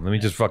 Boom. Let me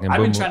just fucking boom.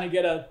 I've been trying to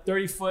get a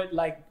 30-foot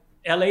like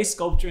LA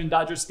sculpture in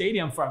Dodger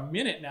Stadium for a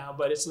minute now,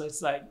 but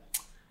it's like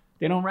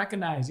they don't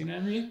recognize, you know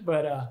what I mean?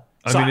 But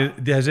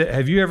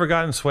have you ever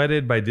gotten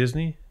sweated by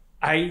Disney?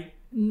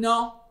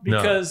 No,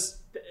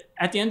 because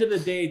at the end of the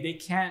day, they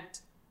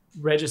can't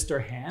register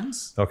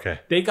hands. Okay.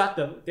 They got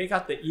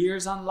the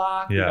ears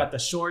unlocked, they got the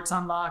shorts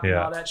unlocked and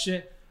all that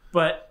shit.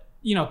 But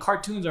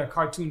cartoons are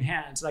cartoon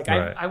hands. Like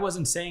I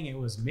wasn't saying it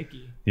was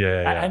Mickey.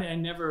 I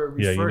never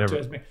referred to it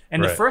as Mickey.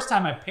 And the first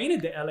time I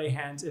painted the LA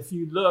hands, if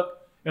you look,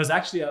 it was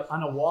actually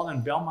on a wall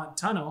in Belmont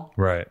Tunnel.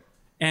 Right.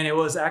 And it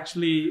was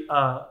actually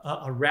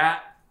a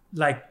rat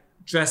like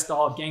dressed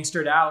all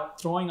gangstered out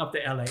throwing up the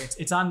LA.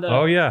 It's on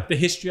the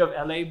History of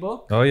LA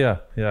book. Oh yeah.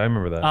 Yeah, I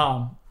remember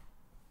that.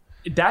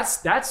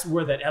 That's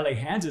where that LA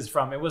hands is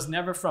from. It was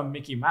never from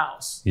Mickey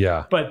Mouse.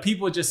 Yeah. But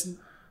people just...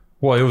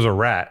 Well, it was a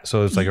rat,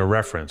 so it's like a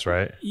reference,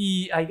 right?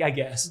 I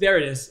guess. There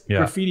it is. Yeah.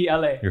 Graffiti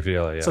LA. Graffiti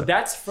LA, yeah. So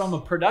that's from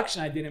a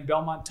production I did in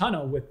Belmont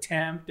Tunnel with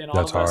Tempt and all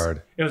of us. That's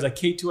hard. It was a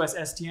K2S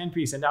STN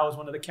piece, and that was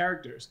one of the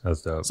characters.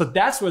 That's dope. So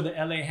that's where the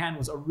LA hand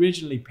was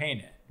originally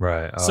painted.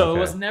 Right. Oh, so it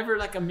was never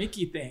like a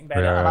Mickey thing that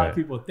a lot of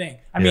people think.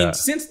 I mean,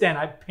 since then,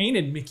 I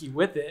painted Mickey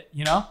with it,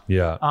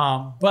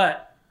 Yeah.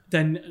 But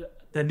then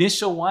the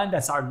initial one,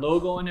 that's our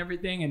logo and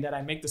everything, and that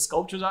I make the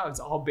sculptures out, it's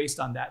all based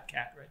on that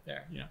cat right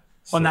there,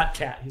 Well, not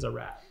cat, he's a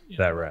rat.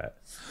 That rat.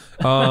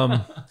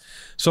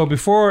 So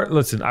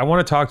listen, I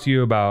want to talk to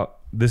you about,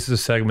 this is a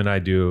segment I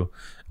do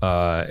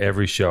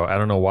every show. I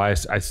don't know why.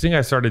 I think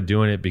I started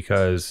doing it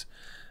because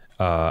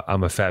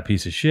I'm a fat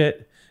piece of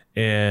shit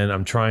and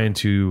I'm trying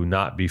to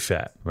not be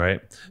fat,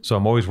 right? So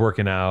I'm always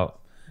working out.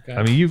 Okay.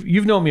 I mean,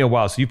 you've known me a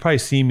while, so you've probably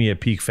seen me at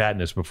peak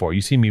fatness before.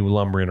 You see me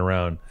lumbering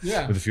around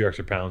with a few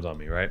extra pounds on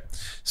me, right?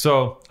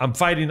 So I'm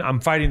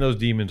fighting those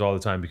demons all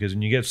the time, because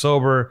when you get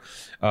sober,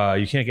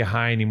 you can't get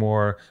high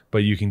anymore,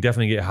 but you can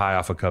definitely get high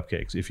off of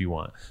cupcakes if you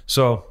want.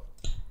 So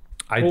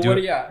what are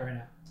you at right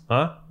now?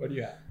 Huh? What are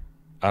you at?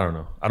 I don't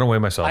know. I don't weigh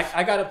myself.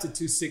 I got up to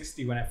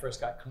 260 when I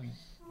first got clean.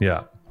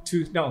 Yeah.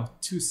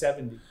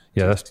 270.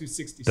 Yeah, that's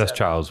 267. That's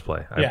child's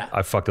play. Yeah.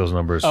 I fuck those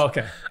numbers. Oh,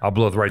 okay. I'll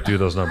blow right through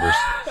those numbers.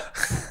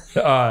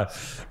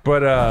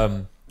 But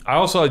I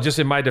also, just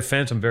in my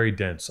defense, I'm very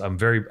dense. I'm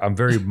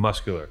very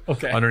muscular.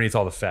 Okay. Underneath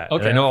all the fat.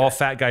 Okay, And I know okay. all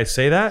fat guys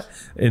say that.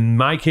 In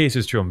my case,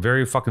 it's true. I'm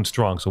very fucking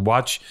strong. So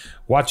watch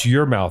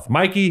your mouth,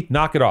 Mikey.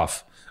 Knock it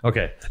off.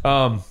 Okay.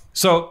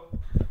 So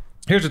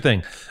here's the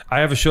thing. I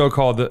have a show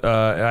called.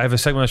 I have a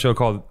segment on the show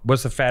called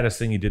 "What's the fattest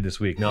thing you did this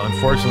week?" Now,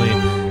 unfortunately,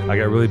 I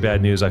got really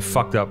bad news. I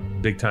fucked up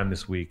big time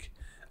this week.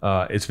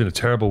 It's been a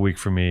terrible week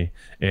for me.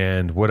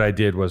 And what I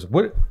did was I'm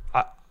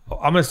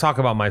going to talk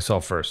about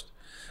myself first.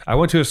 I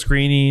went to a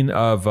screening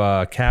of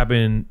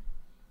Cabin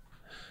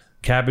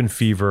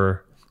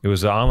Fever. It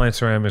was the Online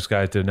Ceramics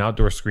guys did an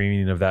outdoor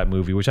screening of that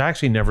movie, which I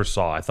actually never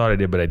saw. I thought I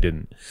did, but I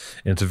didn't.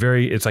 And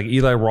it's like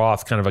Eli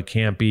Roth, kind of a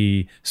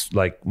campy,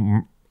 like, have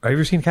you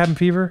ever seen Cabin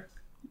Fever?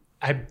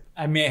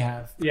 I may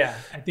have. Yeah,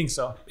 I think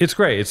so. It's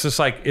great. It's just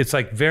like, it's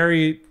like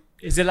very...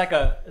 Is it like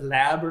a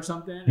lab or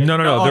something?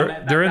 No.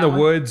 They're in the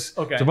woods.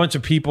 Okay. It's a bunch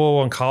of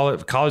people and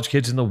college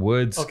kids in the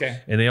woods. Okay.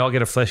 And they all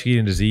get a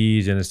flesh-eating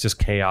disease, and it's just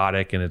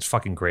chaotic, and it's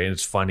fucking great, and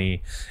it's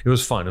funny. It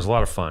was fun. It was a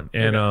lot of fun.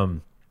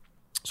 And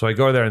so I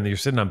go there, and you're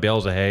sitting on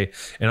bales of hay,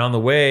 and on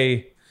the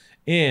way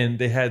in,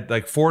 they had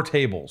like 4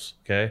 tables.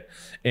 Okay.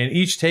 And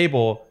each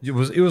table, it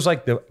was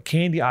like the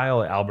candy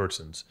aisle at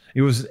Albertsons.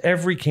 It was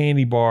every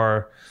candy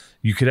bar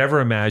you could ever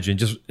imagine,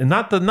 just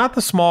not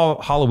the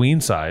small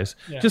Halloween size,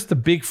 just the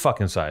big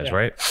fucking size,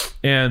 right?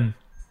 And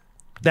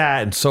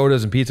that and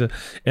sodas and pizza.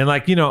 And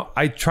like,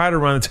 I try to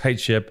run a tight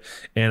ship,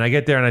 and I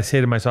get there and I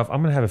say to myself,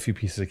 I'm gonna have a few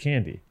pieces of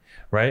candy,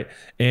 right?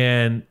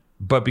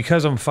 But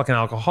because I'm a fucking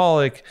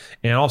alcoholic,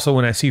 and also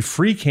when I see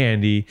free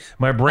candy,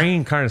 my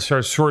brain kind of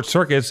starts short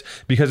circuits,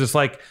 because it's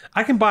like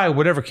I can buy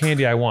whatever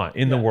candy I want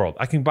in the world.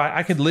 I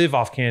could live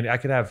off candy. I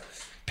could have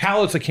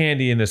pallets of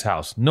candy in this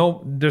house.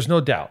 No, there's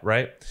no doubt,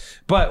 right?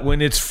 But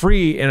when it's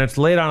free and it's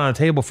laid out on a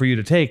table for you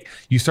to take,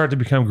 you start to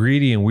become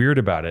greedy and weird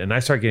about it. And I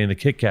start getting the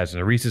Kit Kats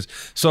and the Reese's.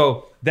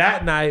 So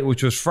that night,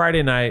 which was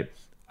Friday night,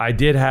 I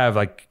did have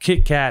like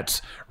Kit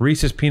Kats,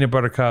 Reese's peanut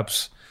butter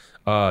cups,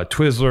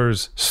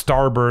 Twizzlers,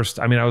 Starburst.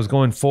 I mean, I was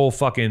going full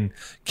fucking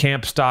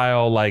camp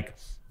style, like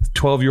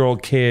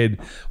 12-year-old kid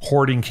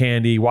hoarding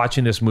candy,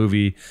 watching this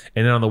movie.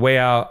 And then on the way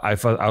out, I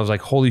was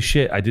like, holy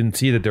shit, I didn't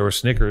see that there were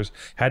Snickers.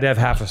 Had to have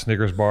half a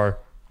Snickers bar.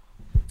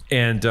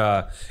 And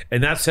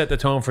that set the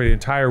tone for the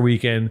entire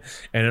weekend.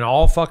 And in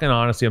all fucking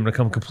honesty, I'm gonna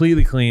come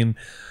completely clean.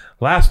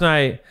 Last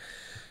night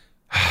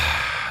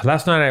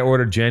I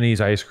ordered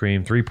Jenny's ice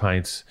cream, 3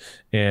 pints,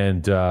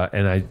 and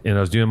I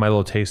was doing my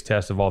little taste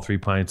test of all 3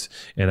 pints,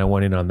 and I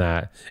went in on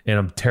that. And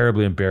I'm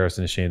terribly embarrassed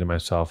and ashamed of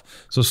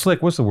myself. So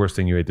Slick, what's the worst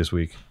thing you ate this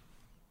week?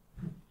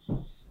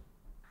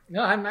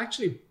 No, I'm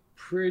actually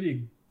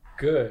pretty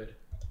good.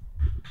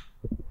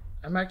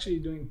 I'm actually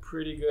doing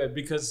pretty good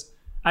because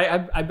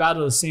I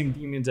battle the same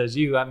demons as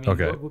you. I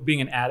mean,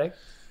 being an addict,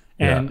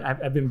 and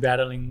I've been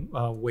battling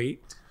my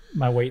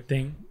weight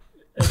thing.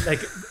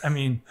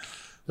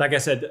 Like I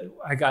said,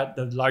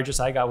 the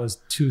largest I got was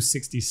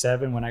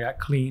 267 when I got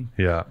clean.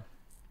 Yeah,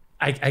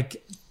 I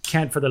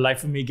can't for the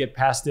life of me get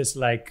past this.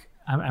 Like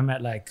I'm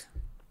at like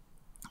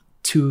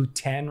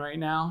 210 right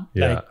now.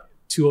 Yeah. Like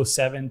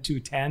 207,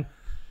 210.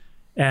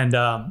 And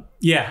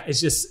it's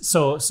just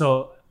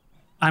so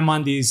I'm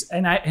on these,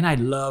 and I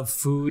love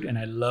food and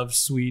I love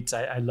sweets.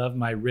 I love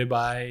my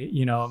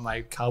ribeye,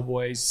 my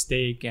cowboy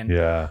steak and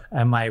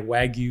my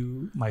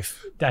Wagyu.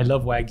 I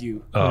love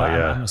Wagyu.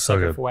 I'm a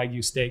sucker for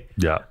Wagyu steak.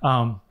 Yeah.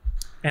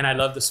 And I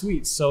love the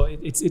sweets. So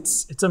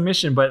it's a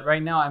mission. But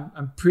right now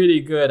I'm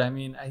pretty good. I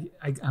mean,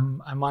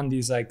 I'm on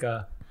these like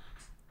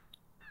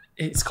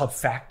it's called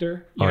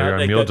Factor. You're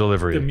on meal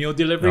delivery. The meal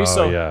delivery.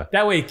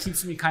 That way it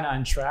keeps me kind of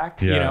on track.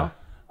 Yeah.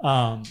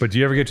 But do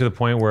you ever get to the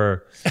point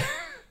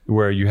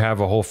where you have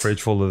a whole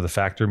fridge full of the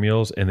Factor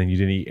meals and then you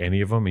didn't eat any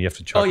of them and you have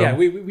to chuck them?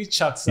 Oh yeah, we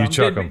chuck some. You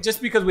chuck them. Just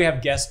because we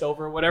have guests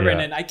over or whatever, and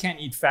then I can't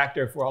eat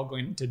Factor if we're all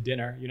going to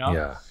dinner,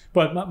 Yeah.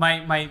 But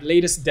my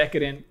latest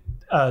decadent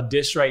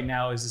dish right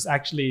now is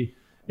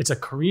it's a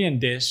Korean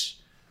dish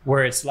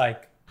where it's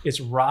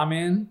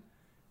ramen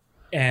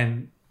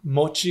and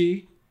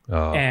mochi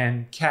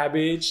and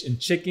cabbage and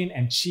chicken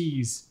and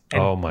cheese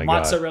and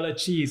mozzarella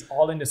cheese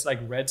all in this like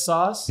red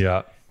sauce.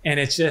 Yeah. And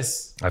it's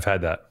just, I've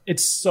had that.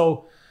 It's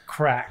so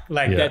crack.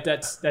 Like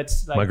that's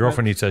like my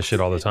girlfriend eats that shit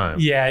all the time.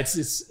 Yeah.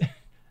 It's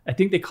I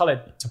think they call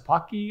it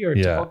tteokbokki or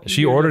tteokbokki.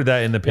 She ordered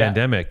that in the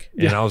pandemic,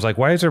 and I was like,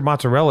 "Why is there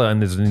mozzarella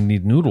and there's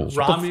need noodles?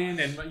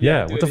 Ramen and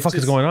what the fuck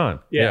is going on?"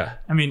 Yeah.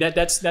 I mean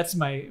that's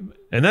my.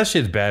 And that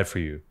shit's bad for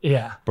you.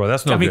 Yeah, bro.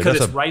 That's not. I mean,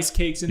 because it's rice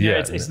cakes in there.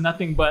 It's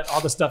nothing but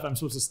all the stuff I'm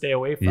supposed to stay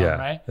away from. Yeah,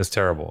 right. That's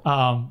terrible.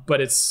 But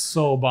it's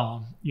so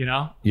bomb.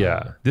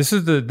 Yeah. This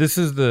is the this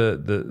is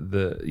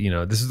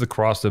the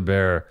cross to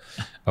bear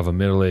of a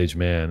middle-aged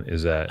man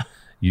is that.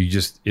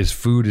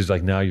 Food is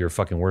like now your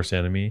fucking worst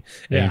enemy,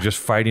 and you're just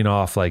fighting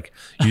off like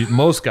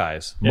most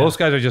guys. Most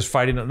guys are just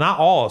fighting. Not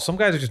all. Some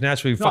guys are just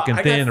naturally fucking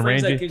thin and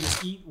rangy. I can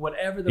just eat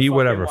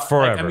whatever.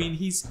 Forever. Like, I mean,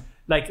 he's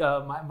like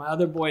my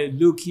other boy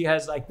Luke. He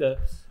has like the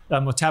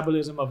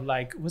metabolism of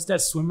like, what's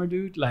that swimmer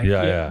dude? Like,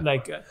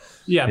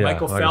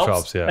 Michael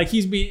Phelps. Yeah. Like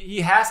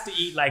he has to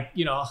eat like,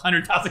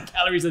 100,000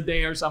 calories a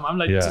day or something. I'm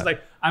like, just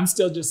like, I'm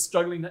still just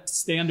struggling to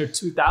stay under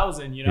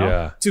 2,000,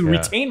 to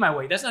retain my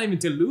weight. That's not even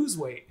to lose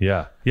weight.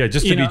 Yeah. Yeah.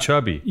 Just to be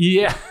chubby.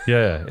 Yeah.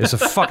 Yeah. It's a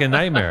fucking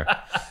nightmare.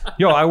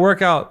 Yo, I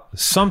work out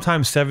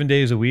sometimes 7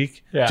 days a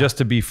week just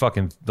to be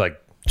fucking like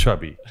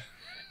chubby.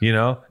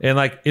 And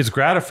like it's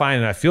gratifying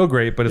and I feel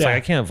great, but it's like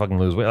I can't fucking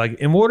lose weight. Like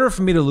in order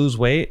for me to lose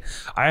weight,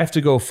 I have to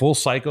go full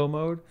psycho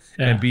mode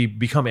and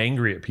become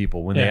angry at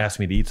people when they ask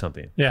me to eat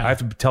something. Yeah. I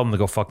have to tell them to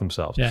go fuck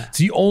themselves. Yeah. It's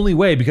the only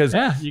way because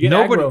you get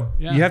aggro.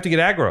 You have to get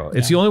aggro.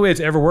 It's the only way it's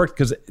ever worked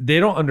because they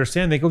don't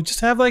understand. They go, just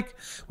have like,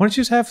 why don't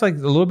you just have like a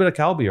little bit of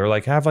kalbi or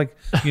like have like,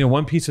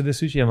 one piece of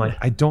this sushi. I'm like,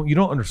 you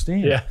don't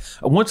understand. Yeah.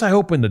 Once I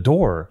open the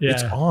door,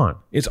 it's on.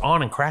 It's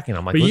on and cracking.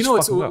 I'm like,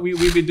 but what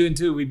we've been doing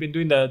too? We've been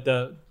doing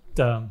the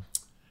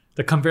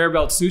conveyor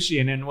belt sushi,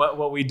 and then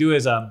what we do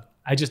is I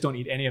just don't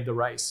eat any of the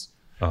rice.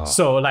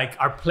 So like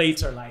our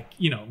plates are like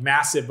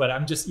massive, but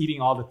I'm just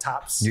eating all the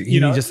tops. You're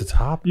eating just the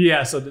top?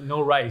 Yeah, so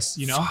no rice.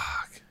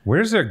 Fuck.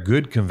 Where's there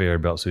good conveyor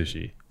belt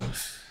sushi?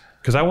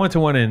 Because I went to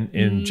one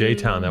in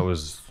J-Town that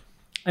was.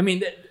 I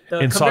mean, the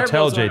in conveyor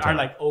belts are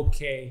like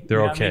okay.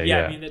 They're okay. I mean?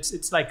 I mean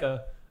it's like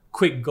a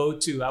quick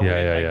go-to. I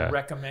would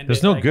recommend.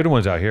 There's no good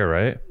ones out here,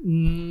 right?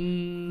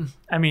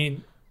 I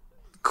mean.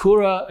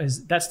 Kura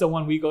that's the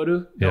one we go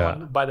to, the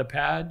one by the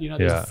pad.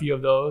 There's a few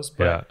of those,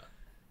 but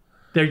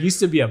there used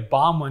to be a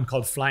bomb one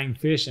called Flying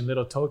Fish in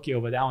Little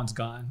Tokyo, but that one's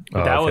gone.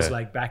 But that was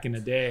like back in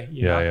the day.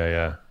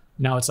 Yeah.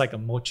 Now it's like a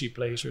mochi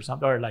place or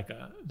something, or like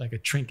a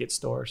trinket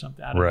store or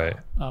something. I don't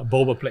know.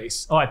 Boba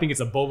place. Oh, I think it's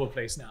a boba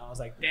place now. I was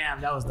like,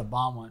 damn, that was the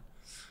bomb one.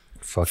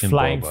 Fucking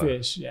Flying boba.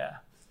 Fish, yeah.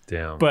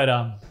 Damn.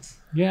 But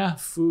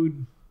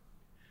food.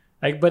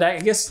 But I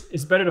guess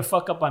it's better to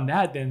fuck up on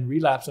that than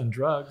relapse on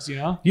drugs,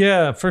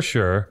 Yeah, for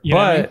sure.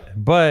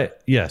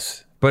 But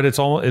yes, but it's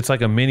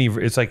like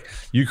it's like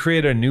you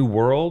create a new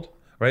world,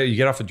 right? You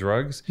get off of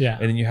drugs,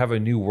 and then you have a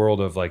new world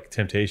of like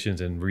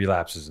temptations and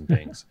relapses and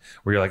things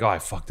where you're like, oh, I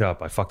fucked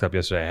up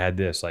yesterday. I had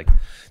this. Like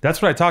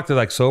that's what I talk to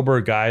like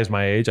sober guys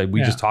my age. Like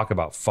we just talk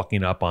about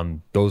fucking up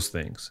on those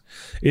things.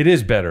 It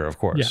is better, of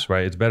course,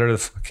 right? It's better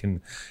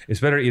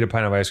to eat a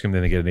pint of ice cream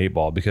than to get an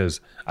 8-ball because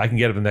I can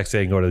get up the next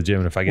day and go to the gym,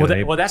 and if I get an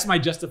 8-ball. Well, that's my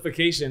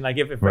justification. Like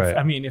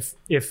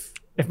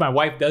if my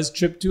wife does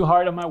trip too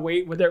hard on my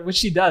weight with her, which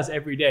she does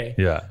every day.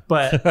 Yeah.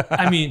 But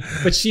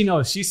but she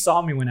knows. She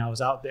saw me when I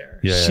was out there.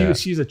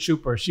 She's a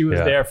trooper. She was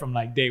there from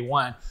like day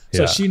one.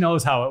 So she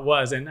knows how it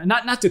was. And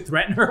not to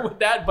threaten her with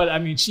that, but I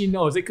mean, she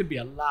knows it could be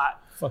a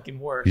lot fucking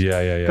worse.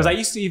 Yeah. Because I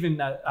used to even,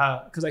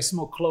 because I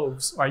smoke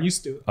cloves, or I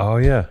used to. Oh,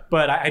 yeah.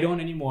 But I don't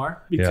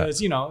anymore because,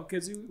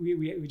 because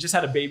we just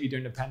had a baby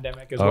during the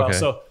pandemic as well.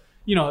 So,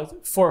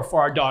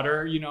 for our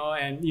daughter,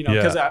 and,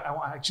 because I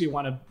actually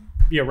want to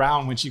be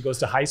around when she goes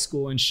to high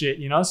school and shit,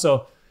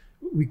 so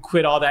we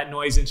quit all that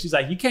noise. And she's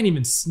like, you can't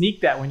even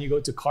sneak that when you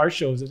go to car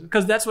shows,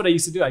 because that's what I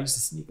used to do. I used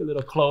to sneak a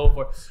little clove,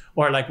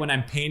 or like when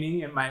I'm painting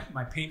in my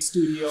paint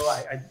studio,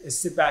 I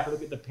sit back,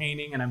 look at the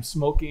painting, and I'm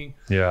smoking,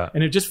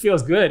 and it just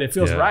feels good. It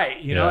feels right,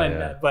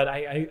 but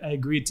I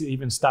agreed to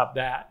even stop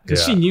that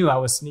because she knew I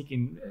was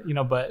sneaking,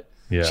 but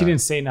she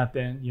didn't say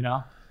nothing,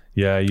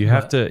 Yeah, you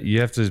have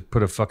to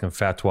put a fucking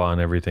fatwa on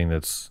everything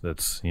that's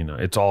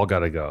it's all got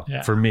to go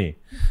for me.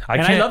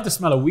 I love the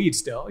smell of weed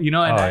still,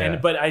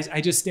 but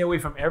I just stay away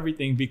from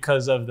everything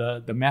because of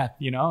the meth,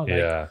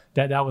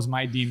 that was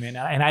my demon,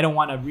 and I don't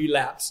want to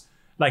relapse.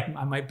 Like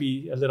I might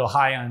be a little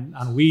high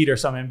on weed or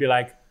something and be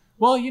like,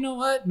 well, you know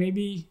what,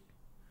 maybe.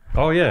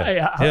 Oh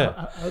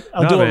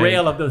I'll do a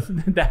rail of the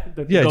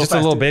just a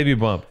little baby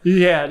bump.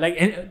 Yeah,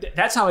 and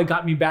that's how it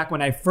got me back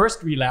when I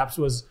first relapsed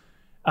was.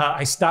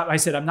 I stopped. I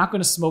said, I'm not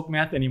going to smoke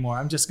meth anymore.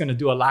 I'm just going to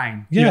do a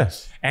line. Yeah.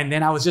 And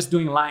then I was just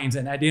doing lines,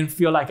 and I didn't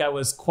feel like I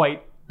was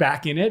quite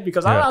back in it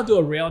because I'll do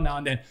a rail now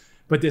and then.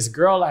 But this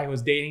girl I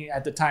was dating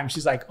at the time,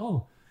 she's like,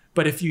 oh,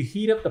 but if you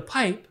heat up the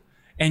pipe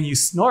and you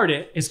snort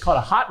it, it's called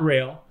a hot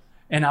rail.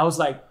 And I was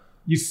like,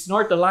 you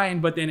snort the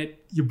line, but then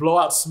you blow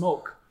out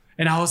smoke.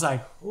 And I was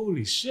like,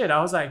 holy shit. I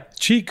was like,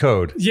 cheat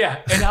code.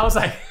 Yeah. And I was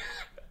like,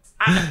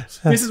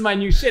 this is my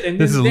new shit. And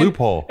this is a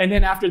loophole. And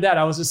then after that,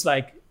 I was just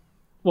like,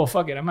 well,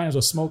 fuck it. I might as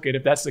well smoke it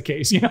if that's the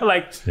case. You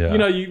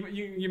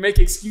make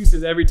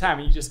excuses every time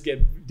and you just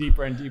get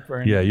deeper and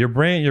deeper. Your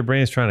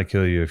brain's trying to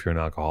kill you if you're an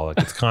alcoholic.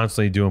 It's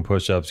constantly doing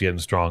push-ups, getting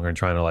stronger and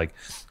trying to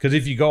because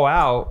if you go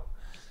out,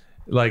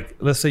 like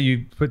let's say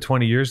you put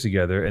 20 years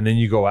together and then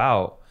you go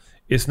out,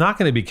 it's not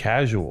going to be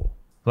casual.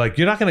 Like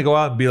you're not going to go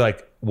out and be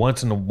like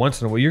once in a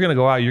while. You're going to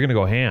go out, you're going to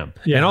go ham.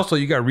 Yeah. And also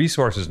you got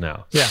resources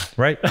now. Yeah.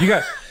 Right?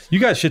 You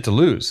got shit to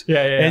lose.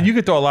 And you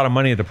could throw a lot of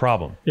money at the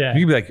problem. Yeah.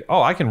 You could be like,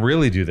 oh, I can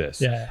really do this.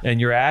 Yeah.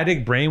 And your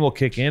addict brain will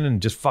kick in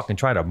and just fucking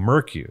try to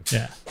murk you.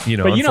 Yeah.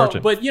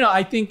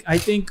 I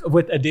think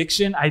with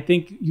addiction, I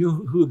think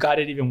who got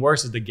it even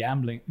worse is the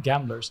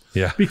gamblers.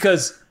 Yeah.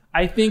 Because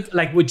I think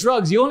like with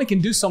drugs, you only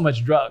can do so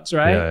much drugs,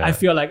 right? Yeah. I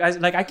feel like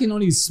I can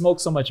only smoke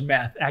so much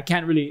meth. I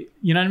can't really,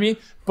 you know what I mean?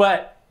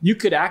 But you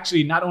could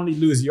actually not only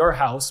lose your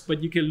house,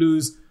 but you could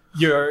lose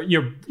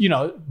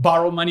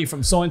borrow money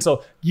from so and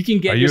so. You can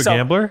get yourself. Are you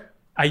a gambler?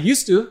 I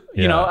used to,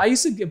 I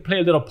used to play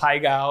a little Pai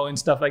Gow and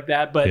stuff like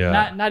that, but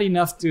not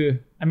enough to.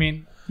 I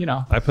mean,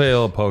 I play a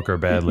little poker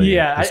badly.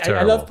 Yeah,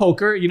 I love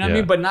poker. You know what I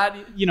mean? But not.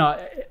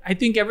 I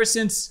think ever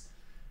since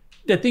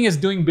the thing is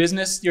doing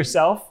business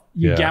yourself,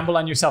 you gamble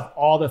on yourself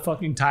all the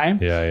fucking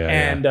time.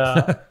 And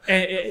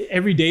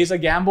every day is a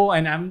gamble,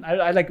 and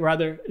I like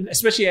rather,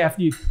 especially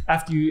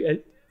after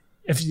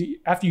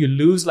you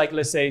lose, like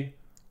let's say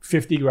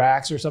 50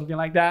 racks or something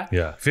like that.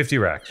 Yeah, 50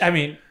 racks. I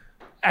mean,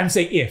 I'm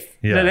saying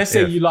let's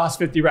say you lost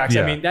 50 racks.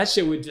 I mean, that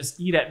shit would just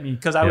eat at me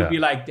because I would be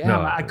like,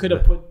 damn, I could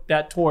have put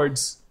that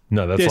towards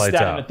that's this, lights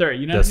that, out. and the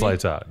third. You know that's what I mean?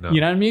 Lights out. No. You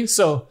know what I mean?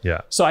 So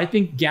so I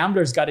think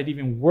gamblers got it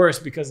even worse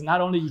because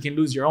not only you can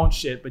lose your own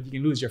shit, but you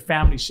can lose your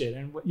family shit.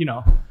 And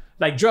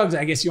like drugs,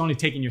 I guess you're only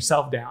taking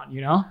yourself down,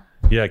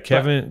 Yeah,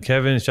 Kevin,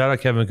 shout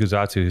out Kevin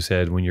Kuzatsu, who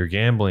said, when you're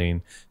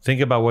gambling,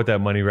 think about what that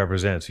money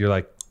represents. You're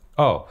like,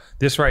 oh,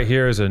 this right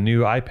here is a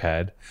new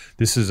iPad.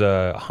 This is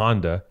a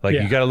Honda. Like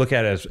you got to look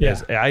at it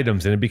as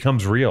items, and it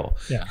becomes real.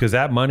 Because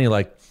that money,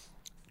 like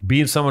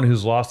being someone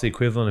who's lost the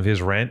equivalent of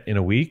his rent in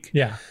a week,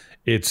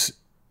 it's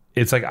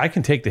like I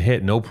can take the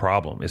hit, no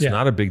problem. It's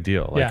not a big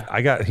deal. Like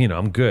I got,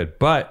 I'm good.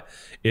 But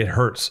it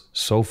hurts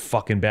so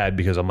fucking bad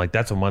because I'm like,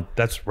 that's a month,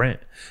 that's rent.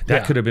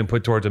 That could have been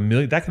put towards $1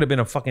 million. That could have been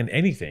a fucking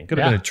anything. Could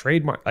have been a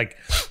trademark. Like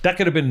that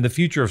could have been the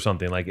future of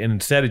something. Like, and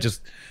instead it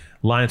just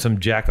line some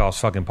jackoff's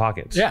fucking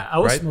pockets. Yeah, I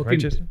was smoking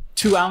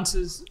 2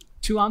 ounces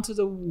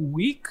a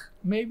week,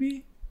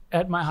 maybe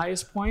at my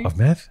highest point of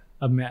meth.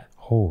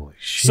 Holy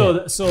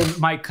shit! So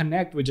my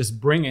connect would just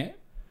bring it.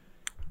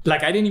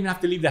 Like I didn't even have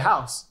to leave the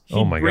house.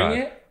 He'd bring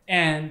it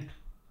and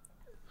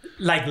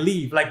like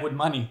leave like with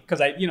money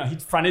because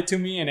he'd front it to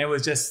me and it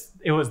was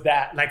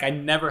that like I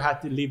never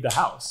had to leave the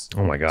house.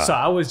 Oh my god! So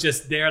I was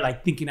just there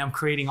like thinking I'm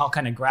creating all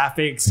kind of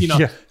graphics,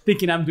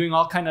 thinking I'm doing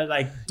all kind of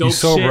like dope you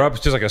sober shit. up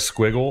just like a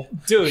squiggle,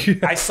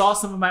 dude. I saw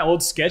some of my old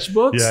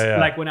sketchbooks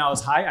like when I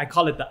was high. I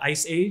call it the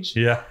Ice Age.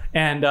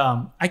 And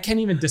I can't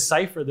even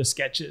decipher the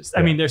sketches.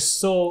 I mean, they're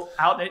so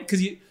out there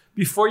because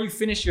before you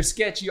finish your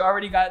sketch, you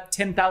already got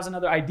 10,000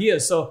 other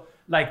ideas. So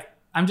like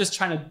I'm just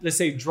trying to, let's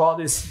say, draw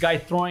this guy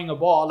throwing a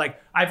ball.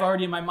 Like I've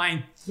already in my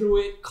mind threw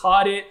it,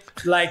 caught it.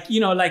 Like,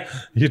 like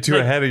you're too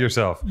ahead of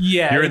yourself.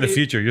 Yeah. You're in the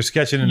future. You're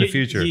sketching in the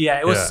future. Yeah.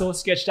 It was so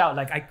sketched out.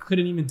 Like I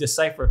couldn't even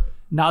decipher.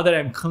 Now that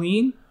I'm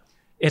clean,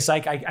 it's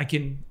like I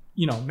can,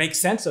 make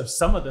sense of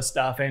some of the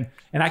stuff and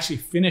actually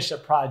finish a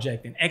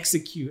project and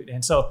execute.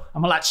 And so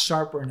I'm a lot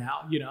sharper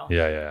now,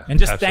 Yeah. And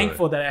just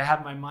thankful that I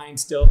have my mind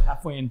still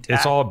halfway intact.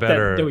 It's all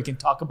better. That we can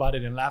talk about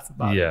it and laugh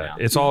about it now.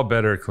 It's all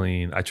better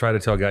clean. I try to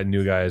tell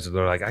new guys,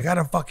 they're like, I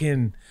gotta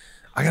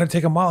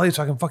take a Molly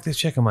so I can fuck this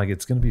chick. I'm like,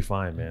 it's gonna be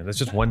fine, man. That's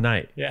just one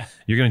night. Yeah.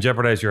 You're gonna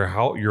jeopardize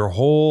your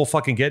whole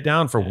fucking get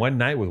down for one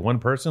night with one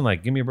person.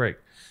 Like, give me a break.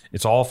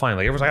 It's all fine.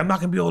 Like everyone's like, I'm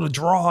not gonna be able to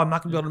draw. I'm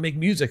not gonna be able to make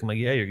music. I'm like,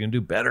 yeah, you're gonna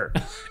do better.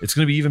 It's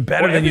gonna be even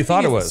better than you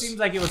thought it was. It seems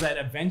like it was an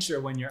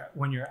adventure when you're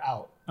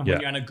out and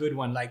when you're on a good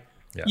one. Like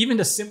even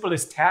the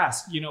simplest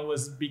task,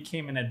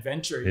 became an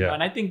adventure.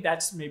 And I think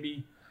that's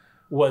maybe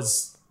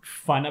was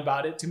fun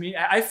about it to me.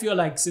 I feel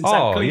like since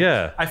I'm clean,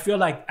 I feel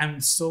like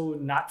I'm so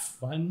not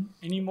fun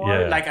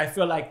anymore. Like I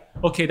feel like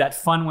that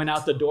fun went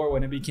out the door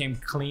when it became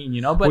clean.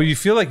 But you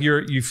feel like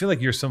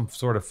you're some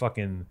sort of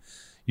fucking.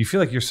 You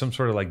feel like you're some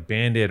sort of like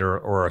bandit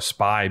or a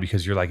spy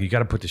because you're like, you got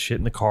to put the shit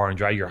in the car and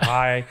drive. You're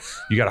high.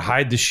 You got to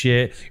hide the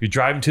shit. You're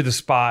driving to the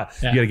spot.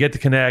 You got to get the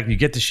connect. You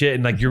get the shit.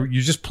 And like, you're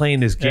just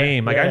playing this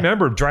game. Like I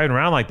remember driving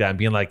around like that and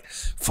being like,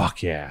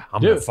 fuck yeah,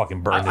 I'm going to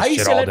fucking burn this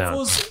shit all down. I used to let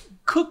fools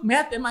cook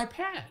meth in my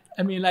pad.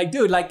 I mean, like,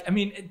 dude, like,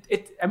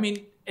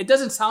 it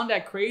doesn't sound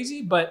that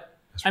crazy, but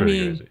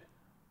crazy.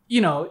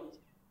 You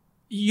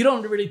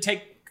don't really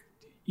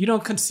you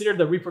don't consider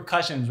the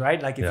repercussions,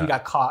 right? Like if you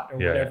got caught or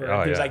whatever,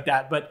 and things like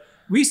that. But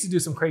we used to do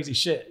some crazy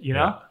shit,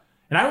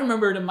 And I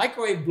remember the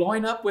microwave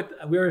blowing up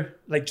we were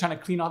like trying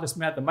to clean all this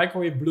meth. The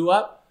microwave blew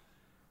up.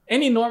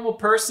 Any normal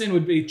person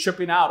would be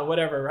tripping out or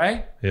whatever,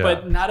 right? Yeah.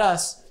 But not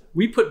us.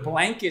 We put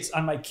blankets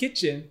on my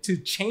kitchen to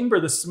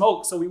chamber the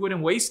smoke so we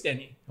wouldn't waste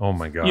any. Oh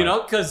my God.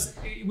 Because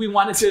we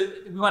wanted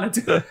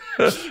to.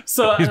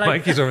 So He's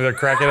Mikey's over there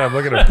cracking up.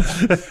 Look at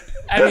him.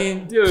 I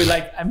mean, dude,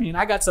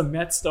 I got some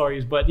meth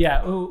stories, but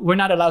we're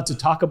not allowed to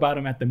talk about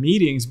them at the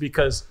meetings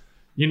because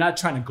you're not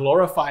trying to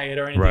glorify it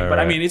or anything. Right, but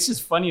I mean, it's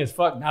just funny as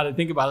fuck now to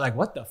think about it. Like,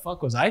 what the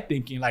fuck was I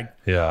thinking? Like,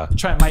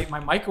 my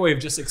microwave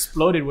just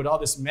exploded with all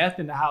this meth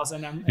in the house,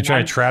 and I'm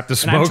trying to trap the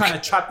smoke. And I'm trying to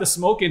trap the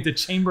smoke in to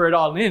chamber it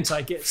all in so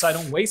I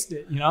don't waste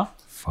it.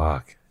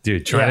 Fuck,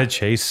 dude, trying to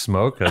chase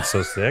smoke. That's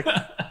so sick.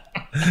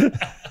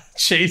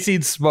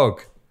 Chasing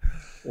smoke.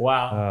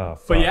 Wow.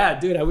 Oh, but yeah,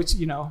 dude, I wish I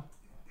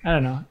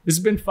don't know. This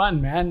has been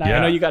fun, man. I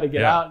know you got to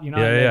get out.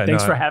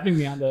 Thanks for having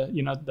me on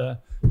the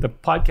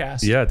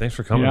podcast. Yeah, thanks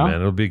for coming, man.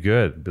 It'll be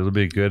good. It'll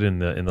be good in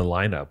the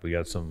lineup. We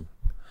got some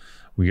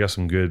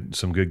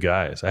good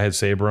guys. I had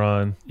Saber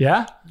on.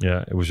 Yeah.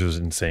 Yeah, which was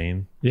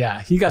insane.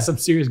 Yeah, he got some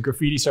serious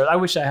graffiti stories. I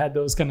wish I had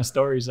those kind of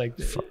stories like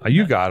that.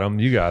 You got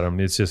them.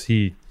 It's just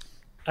he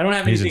I don't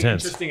have anything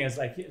interesting as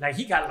like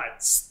he got like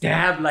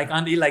stabbed like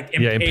on the like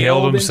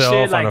impaled himself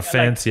and shit. on a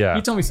fence. Like,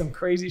 he told me some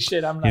crazy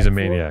shit. I'm like, he's a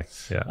maniac.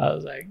 Yeah, I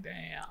was like,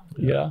 damn.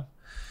 Yeah.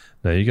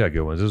 No, you got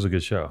good ones. This was a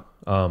good show.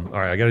 All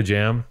right, I got a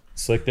jam.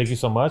 Slick, thank you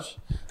so much.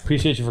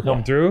 Appreciate you for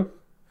coming through.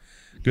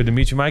 Good to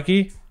meet you,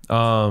 Mikey.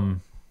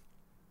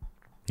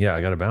 Yeah,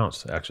 I got to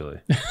bounce actually.